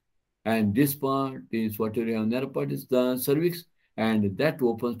here, and this part is whatever you have narrow part is the cervix, and that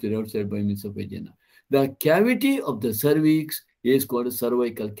opens to the outside by means of vagina. The cavity of the cervix is called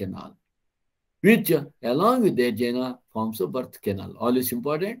cervical canal, which along with the vagina forms a birth canal. All is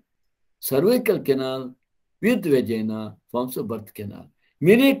important. Cervical canal with vagina forms a birth canal.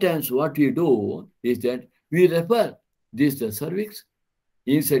 Many times what we do is that we refer this the cervix.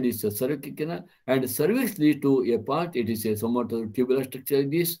 Inside is the cervical canal, and cervix leads to a part. It is a somewhat of tubular structure in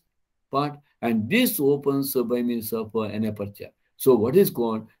this part, and this opens by means of an aperture. So what is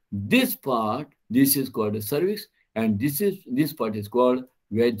called this part? This is called cervix, and this part is called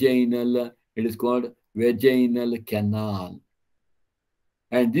vaginal. It is called vaginal canal,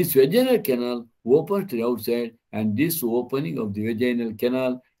 and this vaginal canal opens to the outside, and this opening of the vaginal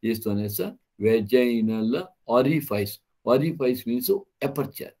canal is known as a vaginal orifice. Orifice means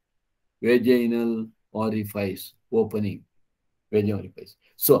aperture. Vaginal orifice, opening. Vaginal orifice.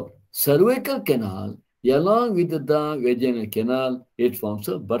 So, cervical canal, along with the vaginal canal, it forms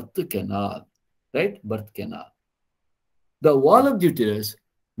a birth canal. Right? Birth canal. The wall of the uterus,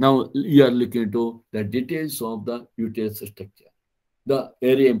 now you are looking into the details of the uterus structure. The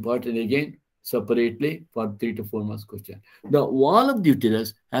very important again, separately for 3 to 4 months question. The wall of the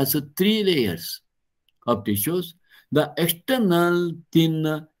uterus has 3 layers of tissues. The external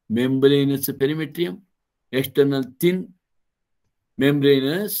thin membranous perimetrium, external thin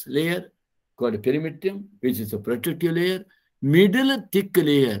membranous layer called perimetrium, which is a protective layer. Middle thick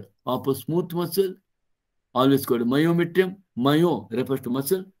layer of a smooth muscle, always called myometrium. Myo refers to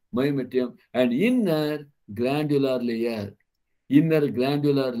muscle, myometrium, and inner glandular layer. Inner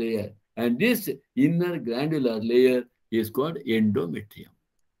glandular layer, and this inner glandular layer is called endometrium.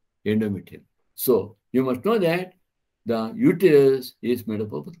 Endometrium. So you must know that the uterus is made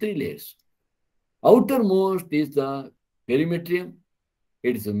up of 3 layers. Outermost is the perimetrium.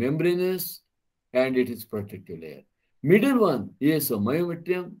 It is a membranous and it is protective layer. Middle one is a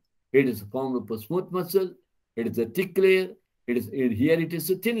myometrium. It is formed of a smooth muscle. It is a thick layer. Here it is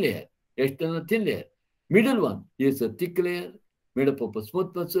a thin layer, external thin layer. Middle one is a thick layer made up of a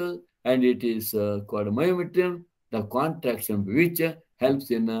smooth muscle, and it is called a myometrium, the contraction of which helps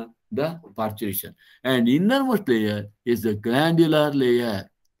in the parturition. And innermost layer is the glandular layer,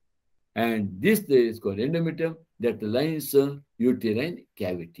 and this layer is called endometrium that lines uterine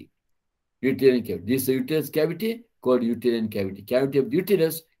cavity. Uterine cavity. This uterus cavity called uterine cavity. Cavity of the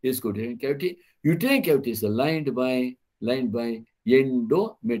uterus is called uterine cavity. Uterine cavity is lined by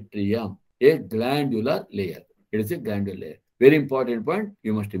endometrium, a glandular layer. It is a glandular layer. Very important point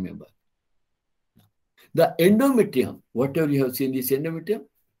you must remember. The endometrium, whatever you have seen this endometrium,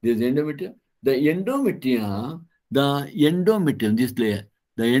 this endometrium, the endometrium, this layer,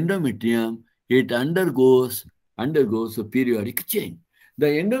 the endometrium, it undergoes a periodic change. The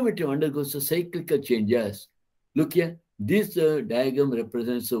endometrium undergoes a cyclical changes. Look here, this diagram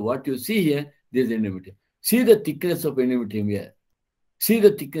represents what you see here, this endometrium. See the thickness of endometrium here. See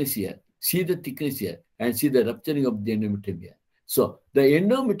the thickness here. See the thickness here. And see the rupturing of the endometrium here. So, the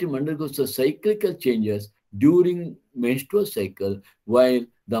endometrium undergoes a cyclical changes during menstrual cycle, while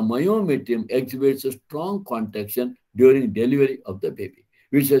the myometrium exhibits a strong contraction during delivery of the baby.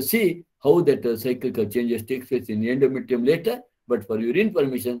 We shall see how that cyclical changes take place in endometrium later, but for your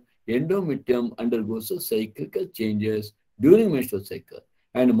information, endometrium undergoes a cyclical changes during menstrual cycle,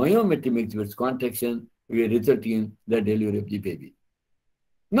 and myometrium exhibits contraction, resulting in the delivery of the baby.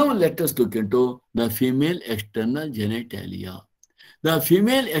 Now let us look into the female external genitalia. The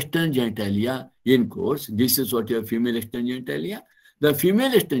female external genitalia includes, this is what your female external genitalia. The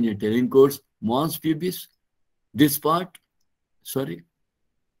female external genitalia includes mons pubis, this part,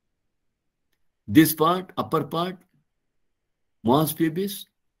 this part, upper part, mons pubis,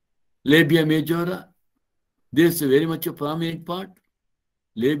 labia majora, this is very much a prominent part,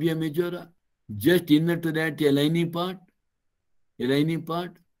 labia majora, just inner to that a lining part,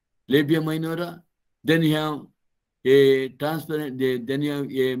 labia minora, then you have a transparent, then you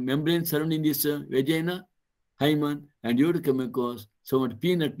have a membrane surrounding this vagina, hymen, and you would come across somewhat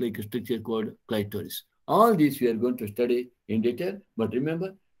peanut-like structure called clitoris. All these we are going to study in detail, but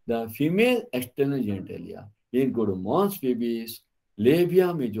remember, the female external genitalia include mons pubis,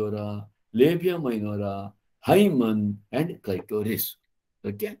 labia majora, labia minora, hymen, and clitoris.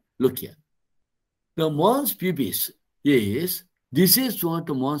 Okay, look here. The mons pubis is, this is what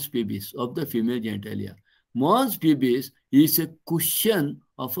mons pubis of the female genitalia. Mons pubis is a cushion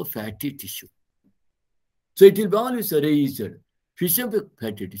of a fatty tissue. So it will be always raised, cushion of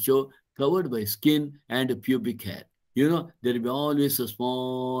fatty tissue covered by skin and pubic hair. You know, there will be always a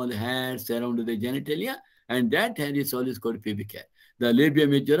small hairs around the genitalia, and that hair is always called pubic hair. The labia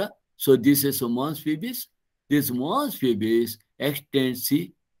majora, so this is a mons pubis. This mons pubis extends,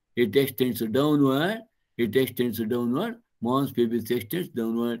 see, it extends downward, mons pubis extends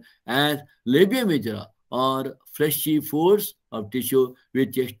downward, as labia majora or fleshy folds of tissue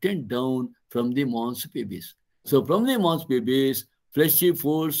which extend down from the mons pubis. So from the mons pubis, fleshy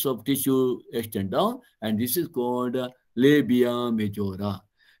folds of tissue extend down, and this is called labia majora.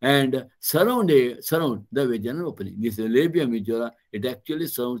 And surround the vaginal opening. This is labia majora. It actually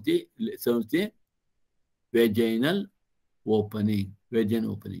surrounds the vaginal opening.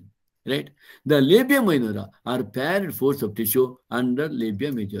 Right? The labia minora are paired folds of tissue under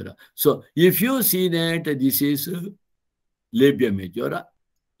labia majora. So if you see that this is labia majora,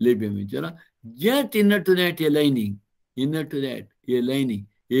 just inner to that a lining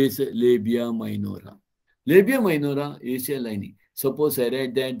is labia minora. Labia minora is a lining. Suppose I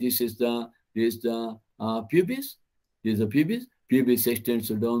write that this is the pubis. This is the pubis. Pubis extends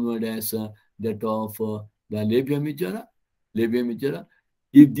downward as that of the labia majora.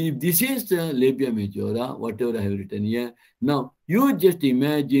 If this is the labia majora, whatever I have written here, now you just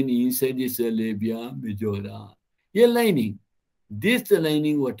imagine inside this labia majora a lining. This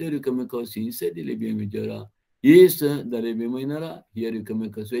lining, whatever you come across inside the labia majora, is the labia minora. Here you come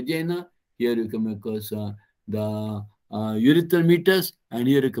across vagina. Here you come across the urethral meatus, and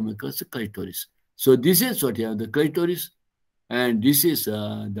here you come across the clitoris. So this is what you have, the clitoris, and this is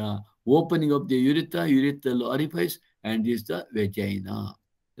the opening of the urethral orifice, and this is the vagina,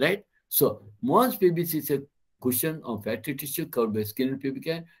 right? So mons pubis is a cushion of fatty tissue covered by skin and pubic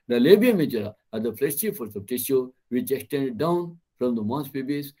hair. The labia majora are the fleshy folds of tissue which extend down from the mons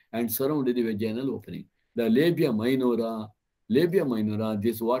pubis and surround the vaginal opening. The labia minora,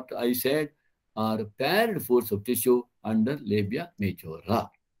 this is what I said, are paired folds of tissue under labia majora,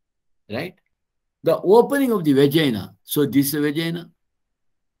 right? The opening of the vagina, so this is the vagina.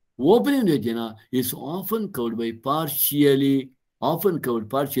 Opening of the vagina is often covered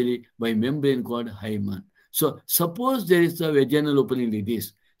partially by membrane called hymen. So suppose there is a vaginal opening like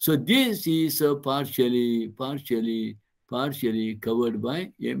this. So this is partially covered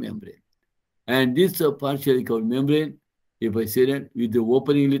by a membrane. And this partially covered membrane, if I say that with the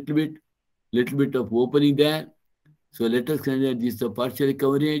opening little bit of opening there. So let us consider this is partially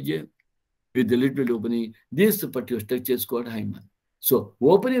coverage with a little bit opening. This particular structure is called hymen. So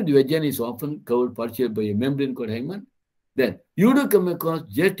opening of the vagina is often covered partially by a membrane called hymen. Then you do come across,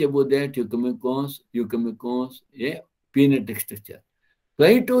 just above that, you come across a peanut-like structure.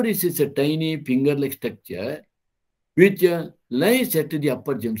 Clitoris is a tiny finger-like structure which lies at the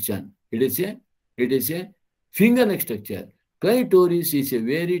upper junction. It is a finger-like structure. Clitoris is a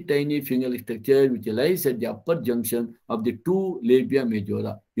very tiny finger-like structure which lies at the upper junction of the two labia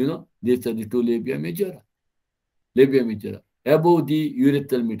majora. You know, these are the two labia majora. Above the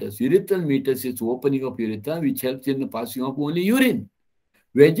urethral meatus. Urethral meatus is opening of urethra which helps in the passing of only urine.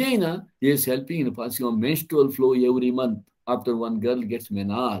 Vagina is helping in the passing of menstrual flow every month after one girl gets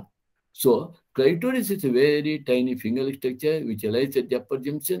menarche. So, clitoris is a very tiny finger-like structure which lies at the upper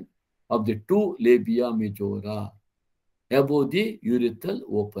junction of the two labia majora above the urethral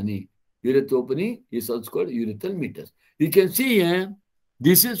opening. Urethral opening is also called urethral meatus. You can see here,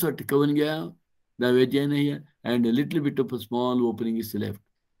 this is what covering here, the vagina here, and a little bit of a small opening is left.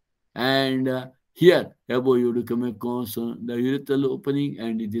 And here, above you will come across the urethral opening,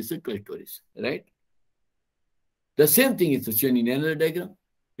 and this is a clitoris, right? The same thing is shown in another diagram.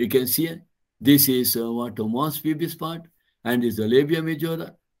 You can see here, this is what a mons pubis part, and is the labia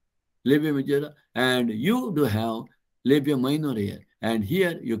majora, and you do have labia minor here, and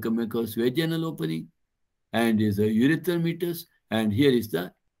here you come across vaginal opening, and is the urethral meatus, and here is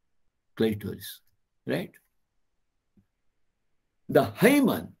the clitoris, right? The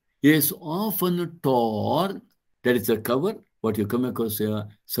hymen is often torn, that is the cover, what you come across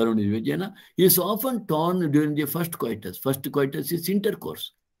surrounding vagina, is often torn during the first coitus. First coitus is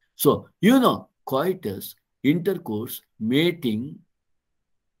intercourse. So, you know, coitus, intercourse, mating,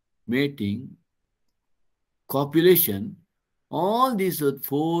 copulation, all these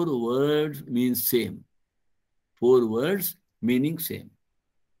 4 words mean same. 4 words meaning same.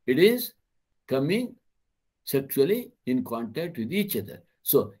 It is coming sexually in contact with each other.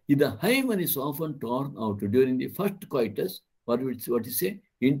 So, if the hymen is often torn out during the first coitus, what you say?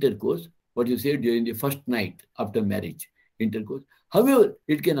 Intercourse. What you say during the first night after marriage, intercourse. However,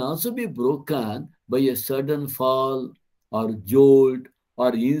 it can also be broken by a sudden fall or jolt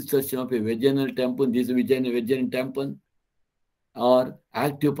or insertion of a vaginal tampon, this vaginal tampon, or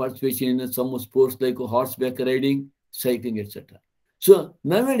active participation in some sports like horseback riding, cycling, etc. So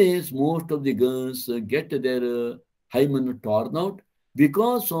nowadays, most of the girls get their hymen torn out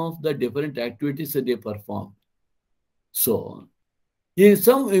because of the different activities that they perform. So, in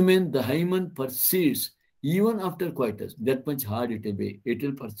some women, the hymen persists even after coitus. That much hard it will be. It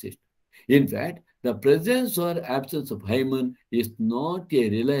will persist. In fact, the presence or absence of hymen is not a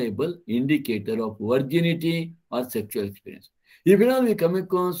reliable indicator of virginity or sexual experience. If we come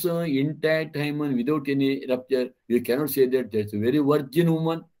across intact hymen without any rupture, you cannot say that there's a very virgin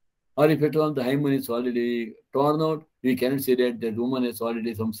woman. Or if at all the hymen is already torn out, we cannot say that that woman has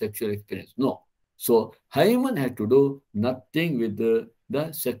already some sexual experience. No. So, hymen has to do nothing with the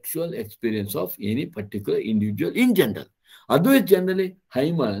sexual experience of any particular individual in general. Otherwise, generally,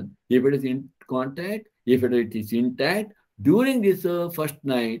 hymen, if it is in contact, if it is intact, during this first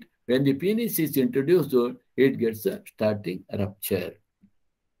night, when the penis is introduced, it gets a starting rupture.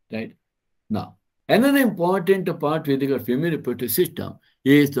 Right? Now, another important part with the female reproductive system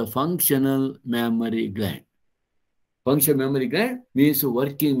is the functional mammary gland. Functional mammary gland means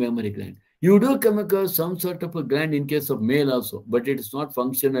working mammary gland. You do come across some sort of a gland in case of male also, but it is not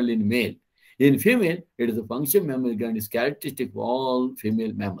functional in male. In female, it is a functional mammary gland is characteristic of all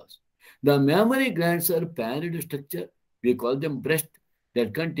female mammals. The mammary glands are parallel structure. We call them breast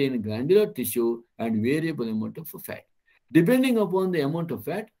that contain glandular tissue and variable amount of fat. Depending upon the amount of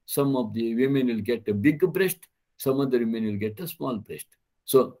fat, some of the women will get a big breast, some other women will get a small breast.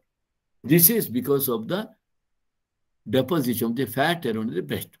 So, this is because of the deposition of the fat around the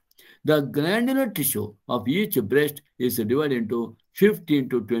breast. The glandular tissue of each breast is divided into 15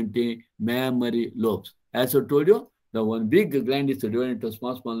 to 20 mammary lobes. As I told you, the one big gland is divided into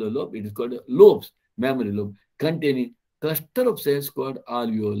small lobe. It is called lobes, mammary lobe, containing cluster of cells called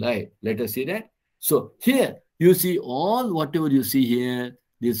alveoli. Let us see that. So here you see all whatever you see here.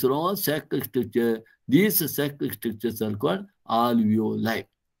 These are all sacral structures. These sacral structures are called alveoli.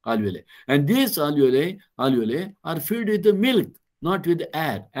 And these alveoli are filled with the milk, not with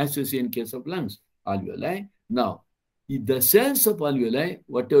air, as you see in case of lungs. Alveoli. Now, the cells of alveoli,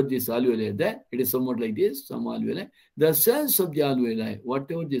 whatever this alveoli are there, it is somewhat like this, some alveoli. The cells of the alveoli,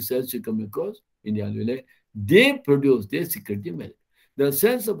 whatever the cells you come across in the alveoli, they secrete the milk. The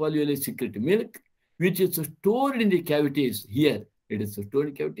cells of alveoli secrete milk, which is stored in the cavities. Here, it is stored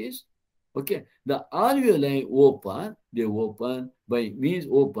in cavities. Okay, the alveoli open, they open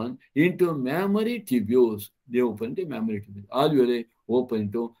into mammary tubules. They open the mammary tubules. Alveoli open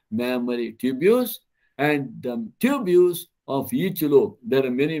into mammary tubules, and the tubules of each lobe. There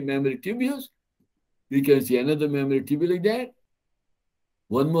are many mammary tubules. We can see another mammary tubule like that.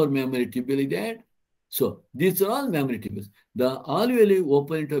 One more mammary tubule like that. So these are all mammary tubules. The alveoli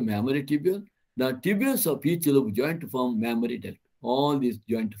open into mammary tubule. The tubules of each lobe joint to form mammary duct. All these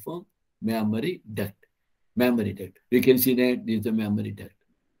joint to form mammary duct. We can see that this is the mammary duct.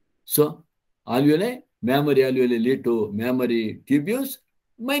 So, alveoli, mammary alveoli lead to mammary tubules,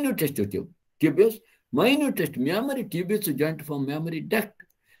 minute test tube. Tubules, minute test mammary tubules joint to form mammary duct.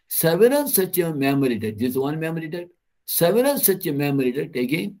 Several such a mammary duct. This is one mammary duct. Several such a mammary duct.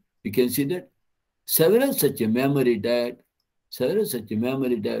 Again, you can see that. Several such a mammary duct.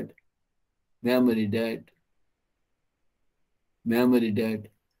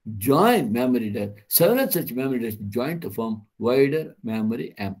 Join mammary duct. Several such mammary ducts join to form wider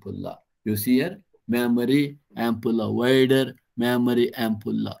mammary ampulla. You see here, mammary ampulla, wider mammary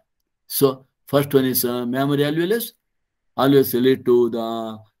ampulla. So, first one is mammary alveolus. Alveolus lead to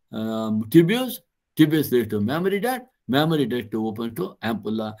the tubules. Tubules lead to mammary duct. mammary duct to open to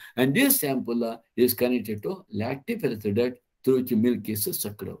ampulla, and this ampulla is connected to lactic duct through which milk is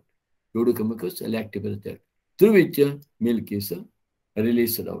sucked out. Eudochemicus lactic duct through which milk is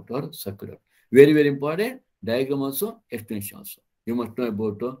released out or sucked out. Very, very important. Diagram also, explanation also. You must know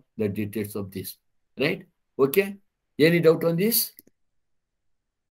about the details of this. Right? Okay? Any doubt on this?